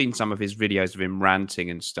entertaining. I've seen some of his videos of him ranting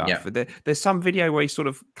and stuff. Yeah. There's some video where he sort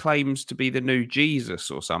of claims to be the new Jesus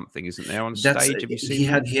or something, isn't there, on stage? Have you seen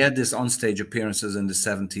he had this on-stage appearances in the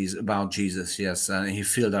 70s about Jesus, yes. He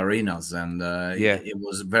filled arenas, and it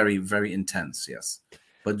was very intense, yes.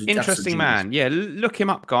 But interesting man. Yeah, look him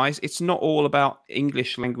up, guys. It's not all about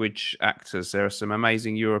English language actors. There are some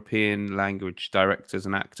amazing European language directors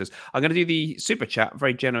and actors. I'm going to do the super chat,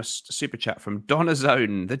 very generous super chat from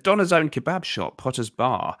Donazone, the Donazone kebab shop, Potter's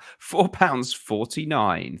Bar,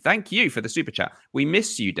 £4.49. Thank you for the super chat. We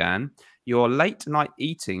miss you, Dan. Your late night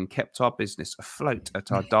eating kept our business afloat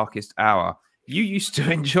at our darkest hour. You used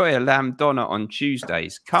to enjoy a lamb doner on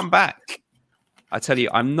Tuesdays. Come back. I tell you,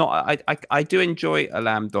 I'm not. I do enjoy a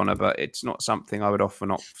lamb doner, but it's not something I would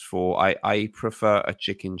often opt for. I prefer a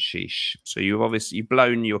chicken shish. So you've obviously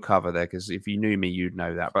blown your cover there, because if you knew me, you'd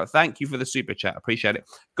know that. But thank you for the super chat. Appreciate it.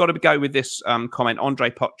 Got to go with this comment. Andre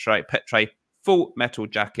Petre, Full Metal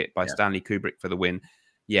Jacket by Stanley Kubrick for the win.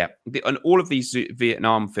 Yeah, and all of these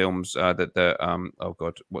Vietnam films oh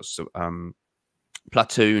god, what's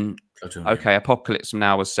Platoon. Okay, Apocalypse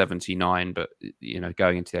Now was 79, but you know,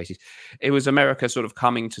 going into the 80s, it was America sort of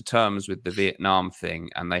coming to terms with the Vietnam thing,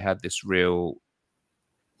 and they had this real,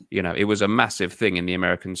 you know, it was a massive thing in the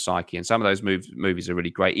American psyche, and some of those movies are really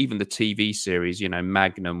great. Even the TV series, you know,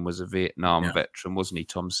 Magnum was a Vietnam veteran, wasn't he,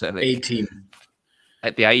 Tom Selleck? 18.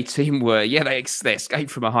 At the A-Team were, they escaped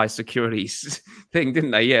from a high security thing, didn't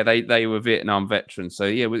they? Yeah, they were Vietnam veterans. So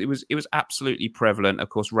yeah, it was absolutely prevalent. Of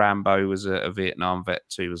course, Rambo was a Vietnam vet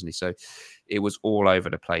too, wasn't he? So it was all over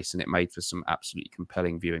the place, and it made for some absolutely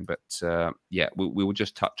compelling viewing. But yeah, we will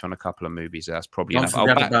just touch on a couple of movies. That's probably enough. Don't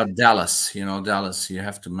forget about Dallas. You know, Dallas. You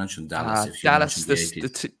have to mention Dallas. If you Dallas,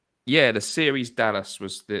 the series Dallas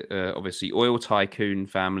was the obviously oil tycoon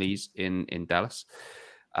families in Dallas.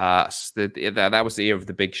 That was the year of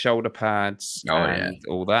the big shoulder pads and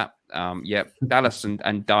all that. Dallas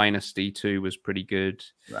and Dynasty too was pretty good.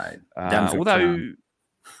 Right.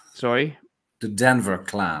 Sorry, the Denver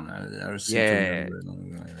Clan.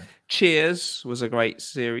 Cheers was a great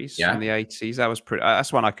series in the 80s. That was pretty.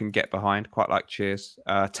 That's one I can get behind. Quite like Cheers.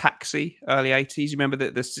 Taxi, early 80s. You remember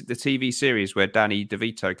the TV series where Danny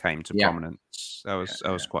DeVito came to prominence? That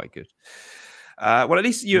was quite good. Well, at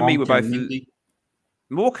least you and me were both.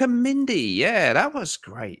 Mork and Mindy, yeah, that was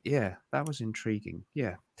great. Yeah, that was intriguing.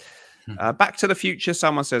 Yeah. Back to the Future,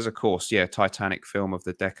 someone says, of course, yeah, Titanic film of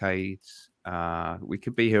the decade. We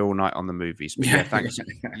could be here all night on the movies. But yeah, thanks.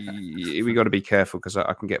 We got to be careful, because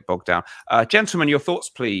I can get bogged down. Gentlemen, your thoughts,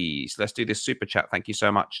 please. Let's do this super chat. Thank you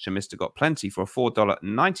so much to Mr. Got Plenty for a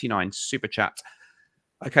 $4.99 super chat.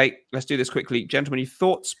 Okay, let's do this quickly. Gentlemen, your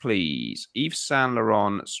thoughts, please. Yves Saint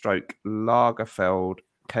Laurent / Lagerfeld,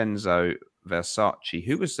 Kenzo, Versace.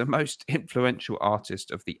 Who was the most influential artist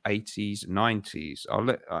of the 80s, 90s?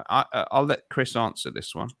 I'll let Chris answer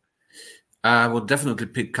this one. I would definitely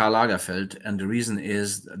pick Karl Lagerfeld, and the reason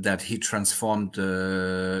is that he transformed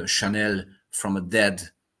Chanel from a dead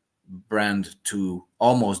brand to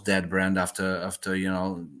almost dead brand after you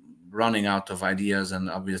know, running out of ideas, and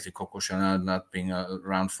obviously Coco Chanel not being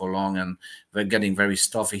around for long and getting very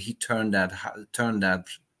stuffy. He turned that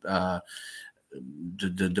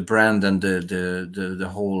the brand and the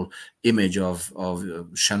whole image of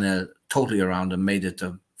Chanel totally around, and made it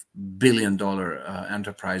a billion-dollar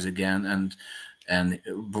enterprise again, and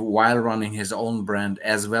while running his own brand,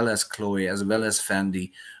 as well as Chloe, as well as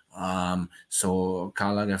Fendi. So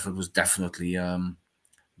Karl Lagerfeld was definitely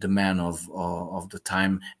the man of the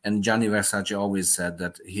time, and Gianni Versace always said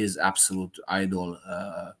that his absolute idol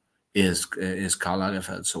is Karl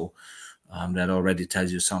Lagerfeld. So that already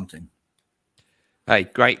tells you something. Hey,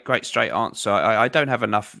 great straight answer. I don't have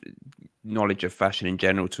enough knowledge of fashion in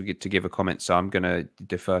general to give a comment, so I'm going to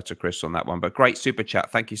defer to Chris on that one. But great super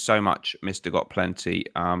chat, thank you so much, Mr. Got Plenty.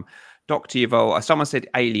 Dr. Yvonne, someone said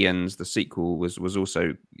Aliens, the sequel was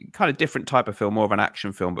also kind of different type of film, more of an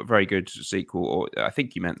action film, but very good sequel. Or I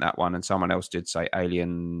think you meant that one, and someone else did say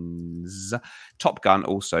Aliens. Top Gun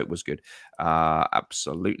also was good.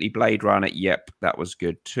 Absolutely. Blade Runner, yep, that was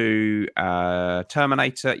good too.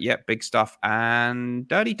 Terminator, yep, big stuff. And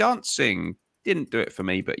Dirty Dancing didn't do it for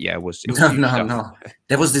me, but yeah, it was no.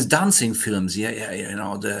 There was this dancing films,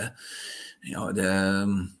 yeah.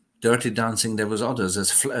 Dirty Dancing. There was others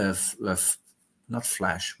as not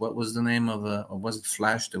Flash. What was the name of? Or was it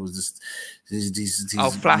Flash? There was these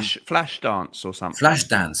Flash Dance or something. Flash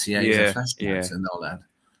Dance, yeah, Flash Dance and all that.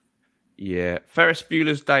 Yeah, Ferris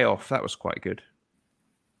Bueller's Day Off. That was quite good.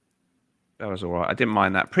 That was all right. I didn't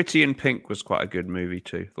mind that. Pretty in Pink was quite a good movie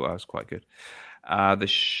too. Thought that was quite good. The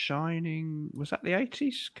Shining, was that the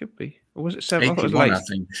 80s? Could be. Or was it 70s? I thought it was late. I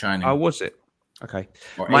think, Shining. Oh, was it? Okay.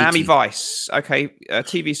 Or Miami 80. Vice. Okay. A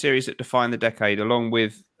TV series that defined the decade, along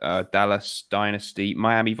with Dallas Dynasty.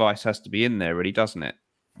 Miami Vice has to be in there, really, doesn't it?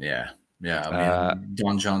 Yeah. I mean,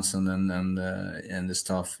 Don Johnson and the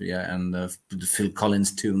stuff, and the Phil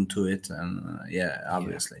Collins tune to it, and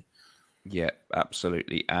obviously. Yeah,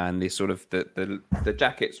 absolutely. And the sort of the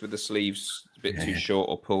jackets with the sleeves a bit too short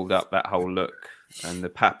or pulled up, that whole look, and the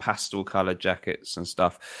pastel colored jackets and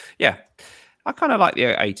stuff. Yeah, I kind of like the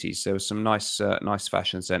 80s. There was some nice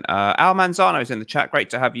fashions then. Al Manzano is in the chat.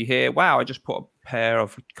 Great to have you here. Wow, I just put a pair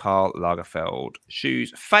of Karl Lagerfeld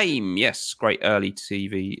shoes. Fame, yes, great early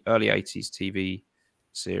 80s TV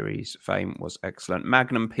series. Fame was excellent.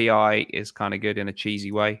 Magnum PI is kind of good in a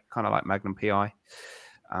cheesy way, kind of like Magnum PI.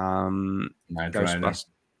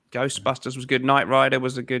 Ghostbusters was good. Knight Rider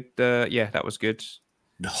was a good. That was good.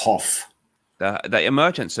 The Hoff. The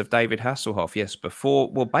emergence of David Hasselhoff, yes.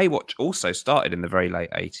 Baywatch also started in the very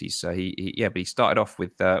late 80s. So but he started off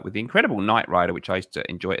with the incredible Knight Rider, which I used to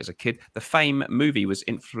enjoy as a kid. The Fame movie was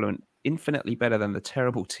infinitely better than the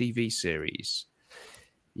terrible TV series.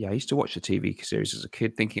 Yeah, I used to watch the TV series as a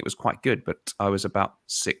kid, thinking it was quite good, but I was about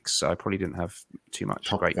 6, so I probably didn't have too much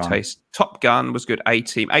taste. Top Gun was good.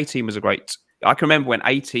 A-Team was a great. I can remember when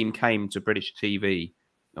A-Team came to British TV.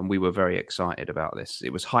 And we were very excited about this.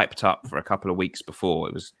 It was hyped up for a couple of weeks before.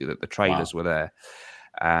 It was the trailers were there,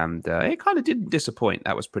 and it kind of didn't disappoint.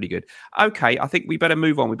 That was pretty good. Okay, I think we better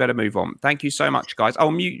move on. Thank you so much, guys.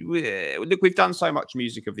 Look, we've done so much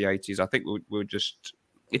music of the 80s. I think we'll just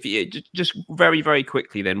just very, very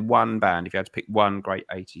quickly then, one band. If you had to pick one great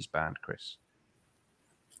 80s band, Chris.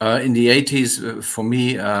 In the 80s, for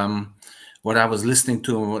me, what I was listening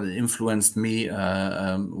to and what influenced me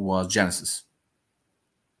was Genesis.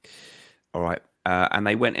 All right. And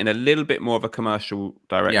they went in a little bit more of a commercial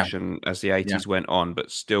direction as the 80s went on, but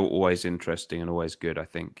still always interesting and always good, I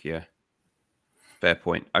think. Yeah. Fair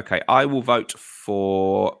point. Okay. I will vote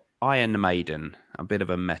for Iron Maiden, a bit of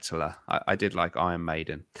a metaler. I did like Iron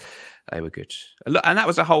Maiden. They were good. And that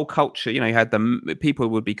was a whole culture. You had people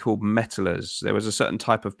would be called metalers. There was a certain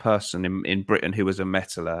type of person in Britain who was a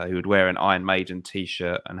metaler, who would wear an Iron Maiden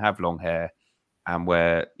t-shirt and have long hair and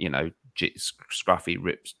wear, scruffy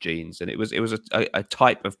ripped jeans, and it was a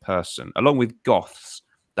type of person. Along with goths,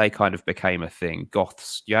 they kind of became a thing.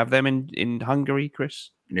 Goths, do you have them in Hungary, Chris?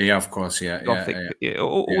 Yeah, of course. Yeah, Gothic.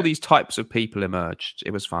 All these types of people emerged.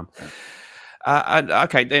 It was fun.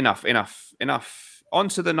 Okay, enough. On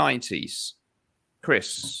to the 90s,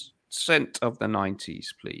 Chris. Scent of the 90s,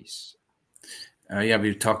 please.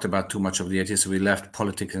 We talked about too much of the 80s, so we left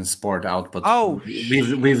politics and sport out. But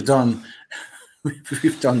we've done.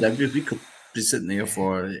 We've done that. We could be sitting here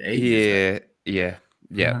for ages. Yeah.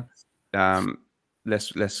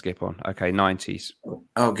 Let's skip on. Okay, 90s.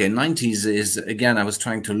 Okay, 90s is, again, I was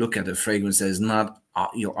trying to look at a fragrance that is not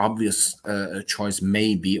your obvious choice,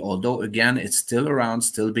 maybe. Although, again, it's still around,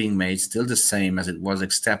 still being made, still the same as it was,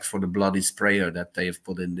 except for the bloody sprayer that they've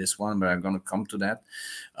put in this one. But I'm going to come to that.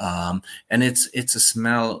 And it's a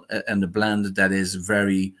smell and a blend that is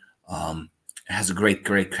very. Has a great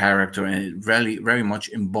character, and it really very much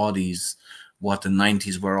embodies what the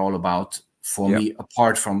 90s were all about for me,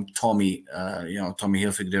 apart from Tommy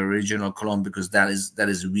Hilfiger, the original cologne, because that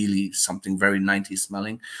is really something very 90s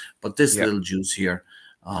smelling. But this little juice here,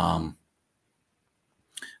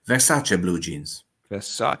 Versace blue jeans.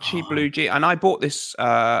 Versace blue jeans. And I bought this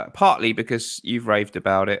partly because you've raved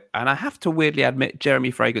about it. And I have to weirdly admit,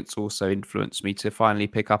 Jeremy Fragrance also influenced me to finally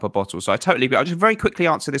pick up a bottle. So I totally agree. I'll just very quickly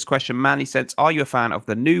answer this question. Manly Sense, are you a fan of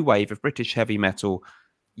the new wave of British heavy metal?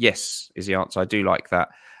 Yes, is the answer. I do like that.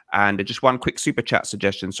 And just one quick super chat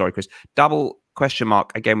suggestion. Sorry, Chris. Double question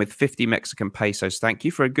mark again with 50 Mexican pesos. Thank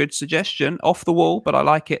you for a good suggestion. Off the wall, but I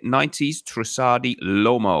like it. 90s Trussardi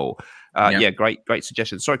Lomo. Yeah, great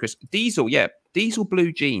suggestion. Sorry, Chris. Diesel, yeah. Diesel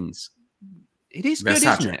blue jeans. It is good,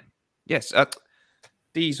 Versace. isn't it? Yes.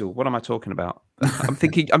 Diesel. What am I talking about? I'm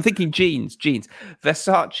thinking jeans.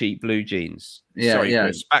 Versace blue jeans. Yeah, sorry,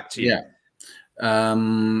 Chris. Back to you. Yeah.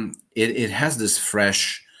 It has this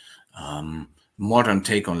fresh modern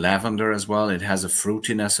take on lavender as well. It has a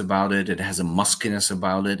fruitiness about it. It has a muskiness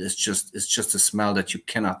about it. It's just a smell that you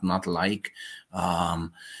cannot not like.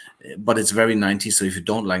 But it's very 90s. So if you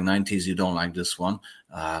don't like 90s, you don't like this one.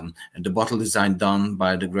 And the bottle design done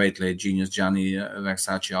by the great late genius Gianni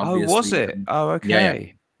Versace. Obviously. Oh, was it? Oh,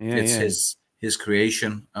 okay. Yeah. It's his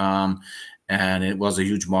creation. And it was a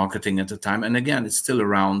huge marketing at the time. And again, it's still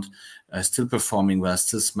around. Still performing well,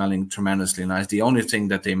 still smelling tremendously nice. The only thing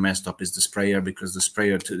that they messed up is the sprayer, because the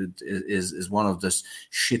sprayer is one of the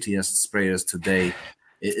shittiest sprayers today.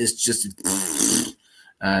 It's just,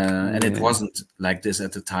 and it wasn't like this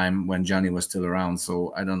at the time when Johnny was still around.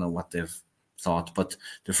 So I don't know what they've thought, but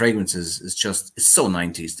the fragrance is just, it's so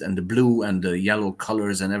 90s, and the blue and the yellow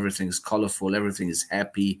colors and everything is colorful. Everything is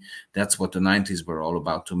happy. That's what the 90s were all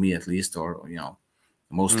about, to me at least, or, you know,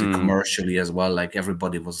 mostly commercially as well. Like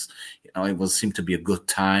everybody was, you know, it seemed to be a good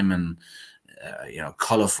time, and you know,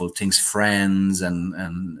 colorful things, Friends,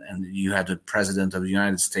 and you had the president of the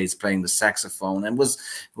United States playing the saxophone, and was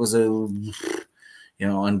a, you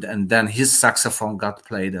know, and then his saxophone got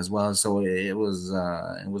played as well. So it was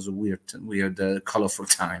a weird colorful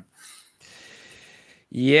time.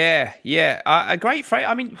 Yeah, a great phrase.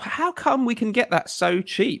 I mean, how come we can get that so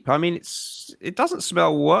cheap? I mean, it doesn't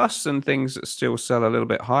smell worse than things that still sell a little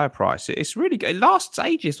bit higher price. It's really good. It lasts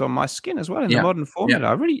ages on my skin as well in the modern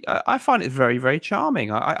formula. I find it very, very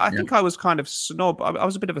charming. I think I was kind of snob. I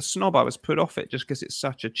was a bit of a snob. I was put off it just because it's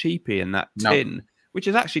such a cheapie in that tin, which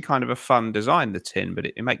is actually kind of a fun design, the tin, but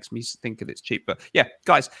it makes me think that it's cheap. But yeah,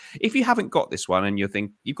 guys, if you haven't got this one and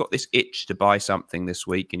you've got this itch to buy something this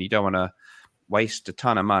week and you don't want to waste a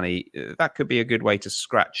ton of money, that could be a good way to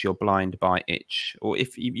scratch your blind buy itch. Or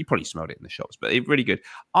if you probably smelled it in the shops, but it's really good.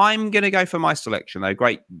 I'm going to go for my selection though.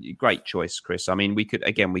 Great choice, Chris. I mean, we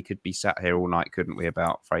could be sat here all night, couldn't we,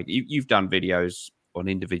 about fragrance? You've done videos on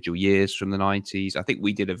individual years from the 90s. I think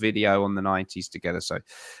we did a video on the 90s together, so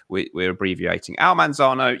we're abbreviating. Al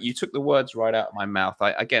Manzano, you took the words right out of my mouth.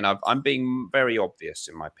 I'm being very obvious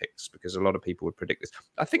in my picks because a lot of people would predict this.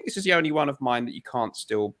 I think this is the only one of mine that you can't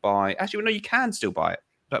still buy. Actually, no, you can still buy it,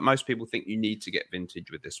 but most people think you need to get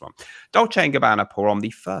vintage with this one. Dolce & Gabbana Pour Homme,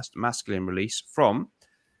 the first masculine release from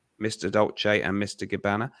Mr. Dolce and Mr.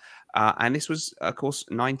 Gabbana. And this was, of course,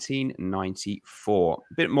 1994.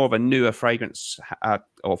 A bit more of a newer fragrance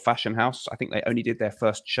or fashion house. I think they only did their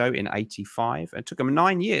first show in 85. It took them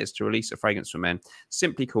 9 years to release a fragrance for men,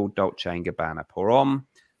 simply called Dolce & Gabbana Pour Homme,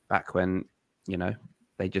 back when, you know,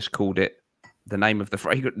 they just called it the name of the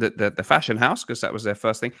fragrance, the fashion house, because that was their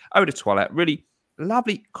first thing. Eau de Toilette, really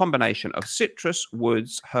lovely combination of citrus,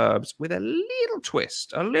 woods, herbs with a little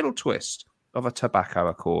twist of a tobacco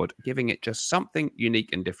accord, giving it just something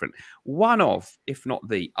unique and different. One of, if not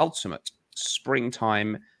the ultimate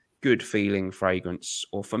springtime good feeling fragrance,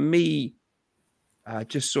 or for me,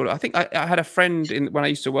 just sort of, I think I had a friend when I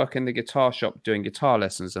used to work in the guitar shop doing guitar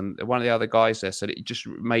lessons, and one of the other guys there said it just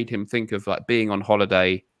made him think of like being on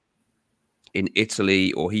holiday in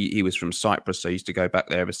Italy, or he was from Cyprus, so he used to go back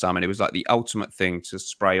there every summer, and it was like the ultimate thing to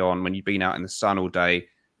spray on when you've been out in the sun all day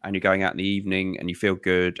and you're going out in the evening and you feel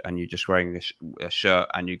good and you're just wearing a shirt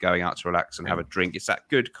and you're going out to relax and have a drink. It's that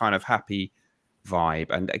good kind of happy vibe.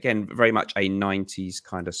 And again, very much a 90s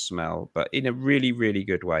kind of smell, but in a really, really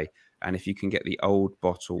good way. And if you can get the old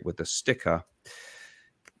bottle with the sticker,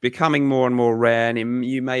 becoming more and more rare, and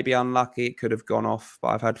you may be unlucky, it could have gone off, but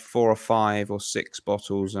I've had 4 or 5 or 6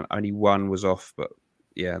 bottles and only one was off. But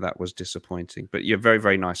yeah, that was disappointing. But you're very,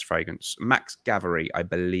 very nice fragrance. Max Gavari, I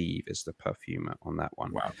believe, is the perfumer on that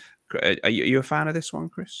one. Wow. Are you a fan of this one,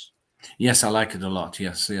 Chris? Yes, I like it a lot.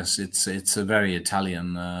 Yes. It's a very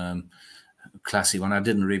Italian, classy one. I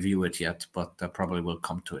didn't review it yet, but I probably will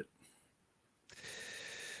come to it.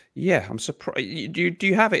 Yeah, I'm surprised. Do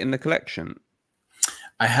you have it in the collection?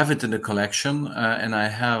 I have it in the collection, and I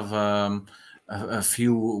have a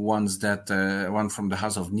few ones that one from the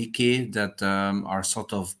House of Nikkei that are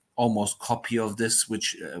sort of almost copy of this,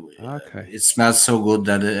 which it smells so good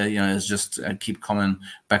that you know, it's just I keep coming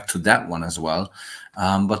back to that one as well.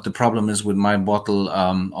 But the problem is with my bottle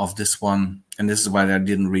of this one, and this is why I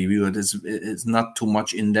didn't review it. It's not too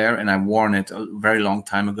much in there, and I worn it a very long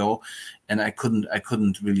time ago, and I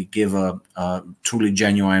couldn't really give a truly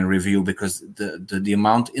genuine review because the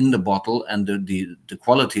amount in the bottle and the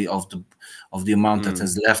quality of the amount that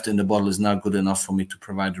is left in the bottle is not good enough for me to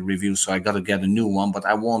provide a review. So I got to get a new one, but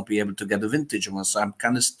I won't be able to get a vintage one. So I'm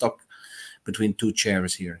kind of stuck between two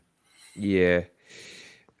chairs here. Yeah.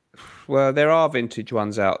 Well, there are vintage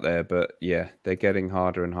ones out there, but yeah, they're getting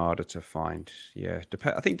harder and harder to find. Yeah,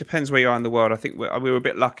 I think depends where you are in the world. I think we were a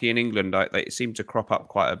bit lucky in England. They seem to crop up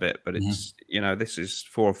quite a bit, but it's this is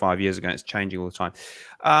 4 or 5 years ago. And it's changing all the time.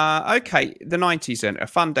 Okay, the 90s then, a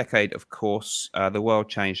fun decade, of course. The world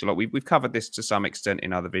changed a lot. We've covered this to some extent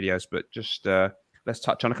in other videos, but just let's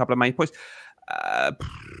touch on a couple of main points.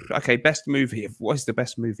 Okay, best movie. What is the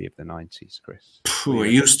best movie of the 90s, Chris?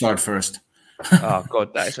 You start first. Oh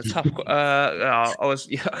God, that is a tough. I was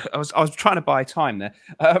trying to buy time there.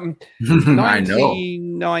 I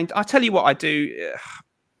know. I tell you what, I do.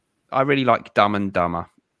 I really like Dumb and Dumber.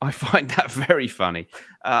 I find that very funny.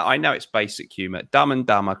 I know it's basic humor. Dumb and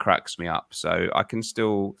Dumber cracks me up, so I can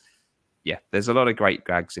still. Yeah, there's a lot of great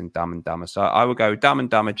gags in Dumb and Dumber. So I would go Dumb and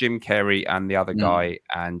Dumber, Jim Carrey and the other guy,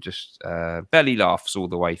 and just belly laughs all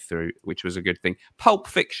the way through, which was a good thing. Pulp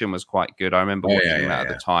Fiction was quite good. I remember watching that at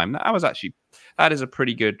the time. That is a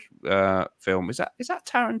pretty good film. Is that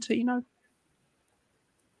Tarantino?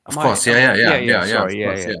 Of course, yeah. Sorry,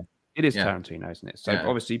 yeah. It is Tarantino, isn't it? So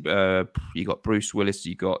obviously, you got Bruce Willis,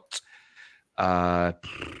 you got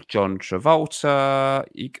John Travolta.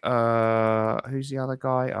 Who's the other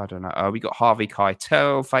guy? I don't know. We got Harvey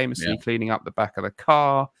Keitel famously cleaning up the back of the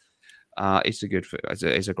car. It's a good.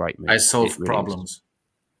 It's a great movie. I Solve Problems.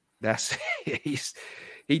 That's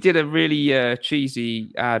he did a really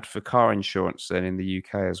cheesy ad for car insurance then in the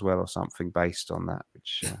UK as well, or something based on that,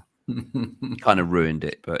 which kind of ruined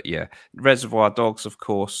it. But yeah, Reservoir Dogs, of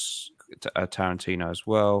course, Tarantino as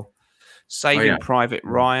well. Saving Private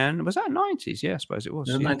Ryan. Was that 90s? Yeah, I suppose it was.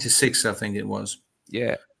 96, I think it was.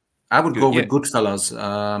 Yeah. I would go with Goodfellas.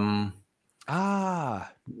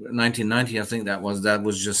 1990, I think that was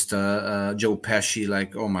just Joe Pesci,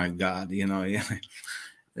 like, oh my God,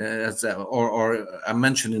 that's or I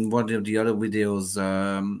mentioned in one of the other videos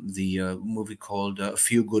the movie called A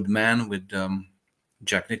Few Good Men with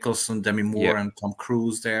Jack Nicholson, Demi Moore, and Tom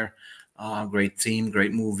Cruise there. Great team,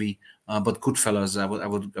 great movie. But Goodfellas, I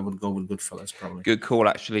would go with Goodfellas probably. Good call,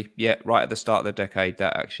 actually. Yeah, right at the start of the decade,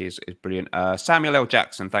 that actually is brilliant. Samuel L.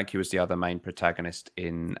 Jackson, thank you, was the other main protagonist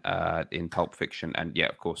in Pulp Fiction, and yeah,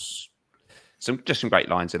 of course, some great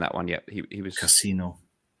lines in that one. Yeah, he was Casino.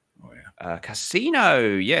 Oh yeah,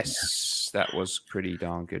 Casino. Yes, that was pretty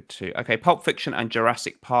darn good too. Okay, Pulp Fiction and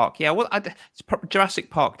Jurassic Park. Yeah, well,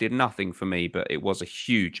 Jurassic Park did nothing for me, but it was a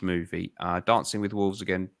huge movie. Dancing with Wolves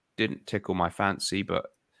again didn't tickle my fancy, but.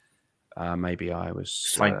 Maybe I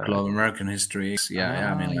was Fight Club, American History.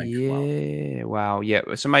 I mean, wow, yeah,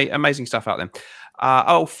 it's amazing stuff out there.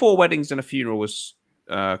 Four Weddings and a Funeral was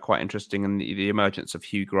quite interesting, and the emergence of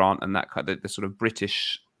Hugh Grant and that kind of the sort of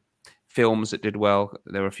British films that did well.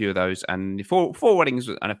 There were a few of those, and Four Weddings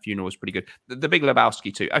and a Funeral was pretty good. The Big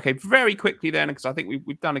Lebowski too. Okay, very quickly then, because I think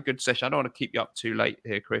we've done a good session. I don't want to keep you up too late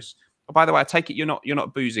here, Chris. Oh, by the way, I take it you're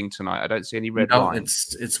not boozing tonight. I don't see any red wine. No,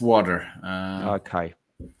 it's water. Okay.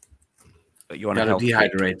 You want to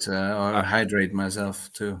dehydrate or hydrate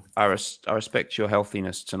myself too. I respect your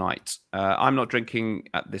healthiness tonight. I'm not drinking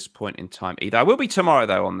at this point in time either. I will be tomorrow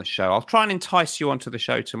though on the show. I'll try and entice you onto the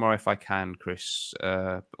show tomorrow if I can, Chris,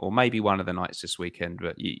 or maybe one of the nights this weekend.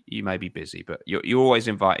 But you may be busy, but you're always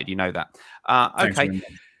invited. You know that. Okay.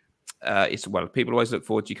 People always look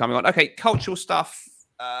forward to you coming on. Okay, cultural stuff.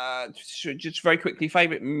 Just very quickly,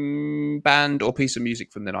 favorite band or piece of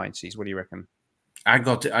music from the 90s. What do you reckon? I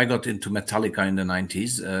got into Metallica in the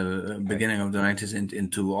 90s, beginning of the 90s,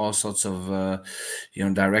 into all sorts of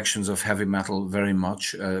directions of heavy metal very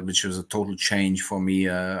much, which was a total change for me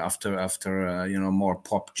after more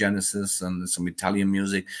pop Genesis and some Italian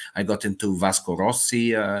music. I got into Vasco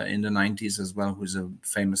Rossi in the 90s as well, who's a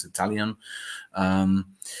famous Italian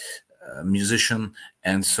musician,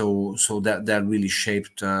 and so that really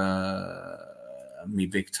shaped me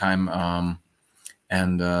big time.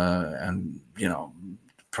 And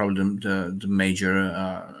probably the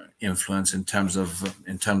major influence in terms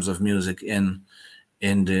of music in the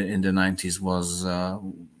 90s was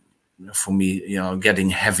for me, getting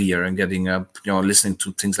heavier and getting listening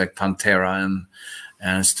to things like Pantera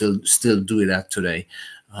and still do that today,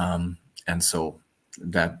 and so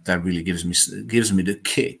that really gives me the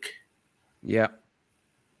kick. Yeah.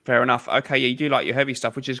 Fair enough. Okay, yeah, you do like your heavy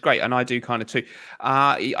stuff, which is great, and I do kind of too.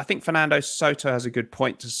 I think Fernando Soto has a good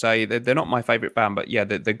point to say. They're not my favorite band, but yeah,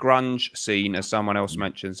 the grunge scene, as someone else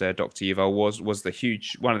mentions there, Dr. Evo, was the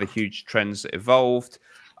one of the huge trends that evolved.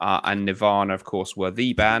 And Nirvana, of course, were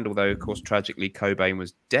the band, although, of course, tragically, Cobain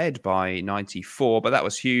was dead by '94, but that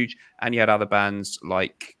was huge. And you had other bands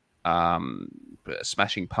like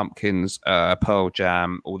Smashing Pumpkins, Pearl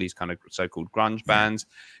Jam, all these kind of so-called grunge bands,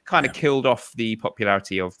 kind of killed off the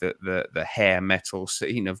popularity of the hair metal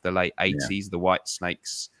scene of the late '80s, the White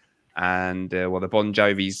Snakes, and well, the Bon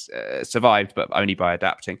Jovis survived, but only by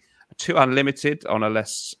adapting. Too Unlimited, on a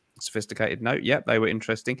less sophisticated note, they were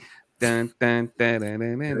interesting. They were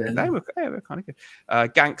kind of good.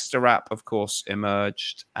 Gangster rap, of course,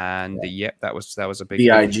 emerged, and that was a big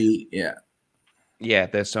B.I.G. Yeah,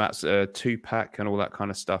 there's some Tupac and all that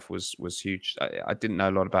kind of stuff was huge. I didn't know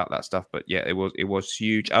a lot about that stuff, but yeah, it was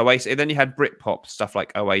huge. Oasis. And then you had Britpop stuff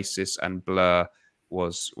like Oasis and Blur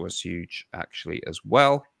was huge actually as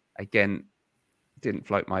well. Again, didn't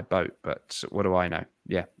float my boat, but what do I know?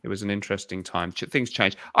 Yeah, it was an interesting time. Things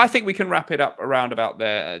changed. I think we can wrap it up around about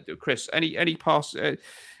there, Chris. Any past?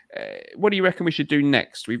 What do you reckon we should do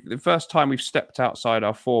next? The first time we've stepped outside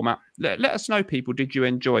our format. Let us know, people. Did you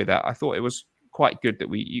enjoy that? I thought it was quite good that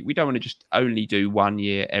we don't want to just only do 1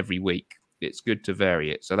 year every week. It's good to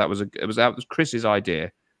vary it. So that was Chris's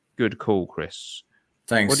idea. Good call, Chris.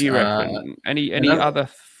 Thanks. What do you reckon? Any other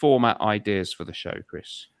format ideas for the show,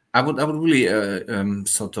 Chris? I would really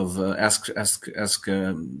sort of ask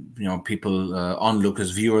people,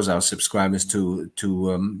 onlookers, viewers, our subscribers to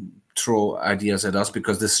throw ideas at us,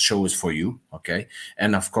 because this show is for you, okay,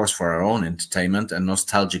 and of course for our own entertainment and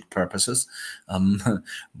nostalgic purposes.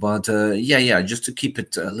 But just to keep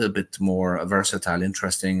it a little bit more versatile,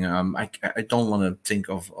 interesting. I don't want to think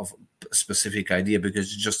of a specific idea,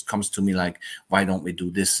 because it just comes to me like, why don't we do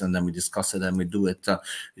this, and then we discuss it and we do it.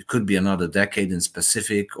 It could be another decade in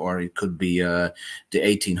specific, or it could be the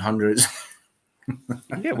 1800s.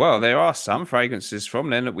 Yeah, well, there are some fragrances from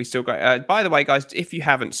then that we still got. By the way, guys, if you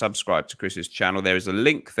haven't subscribed to Chris's channel, there is a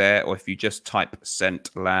link there, or if you just type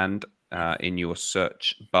Scentland in your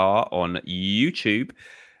search bar on YouTube,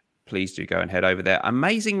 please do go and head over there.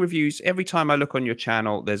 Amazing reviews. Every time I look on your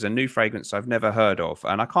channel, there's a new fragrance I've never heard of.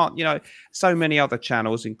 And I can't, so many other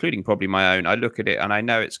channels, including probably my own, I look at it and I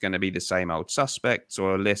know it's going to be the same old suspects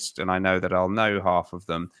or a list, and I know that I'll know half of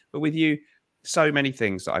them. But with you, so many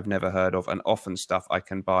things that I've never heard of, and often stuff I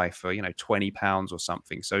can buy for, £20 or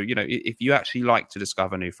something. So, if you actually like to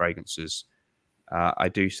discover new fragrances, I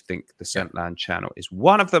do think the Scentland channel is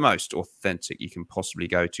one of the most authentic you can possibly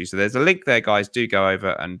go to. So there's a link there, guys. Do go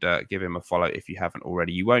over and give him a follow if you haven't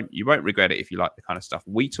already. You won't regret it if you like the kind of stuff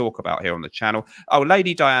we talk about here on the channel. Oh,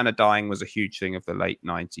 Lady Diana dying was a huge thing of the late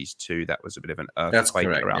 90s too. That was a bit of an earthquake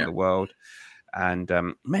around the world. And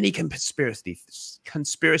many conspiracy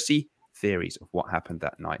theories of what happened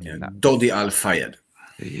that night. In that Dodi Al-Fayed.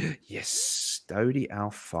 Yes, Dodi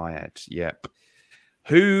Al-Fayed. Yep.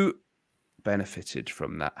 Who benefited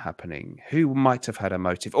from that happening? Who might have had a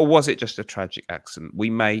motive, or was it just a tragic accident?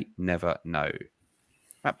 We may never know.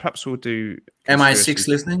 Perhaps we'll do MI6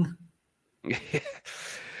 listening.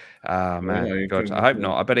 Man, God, I hope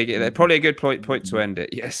not. I better get probably a good point to end it.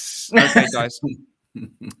 Yes. Okay, guys.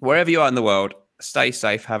 Wherever you are in the world, stay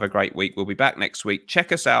safe. Have a great week. We'll be back next week.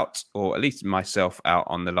 Check us out, or at least myself, out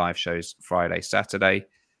on the live shows Friday, Saturday,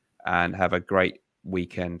 and have a great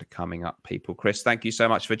weekend coming up, people. Chris, thank you so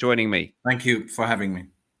much for joining me. Thank you for having me.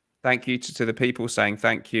 Thank you to the people saying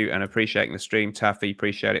thank you and appreciating the stream. Taffy,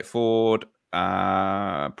 appreciate it. Ford,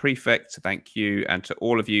 Prefect, thank you. And to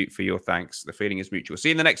all of you for your thanks. The feeling is mutual. See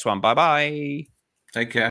you in the next one. Bye-bye. Take care.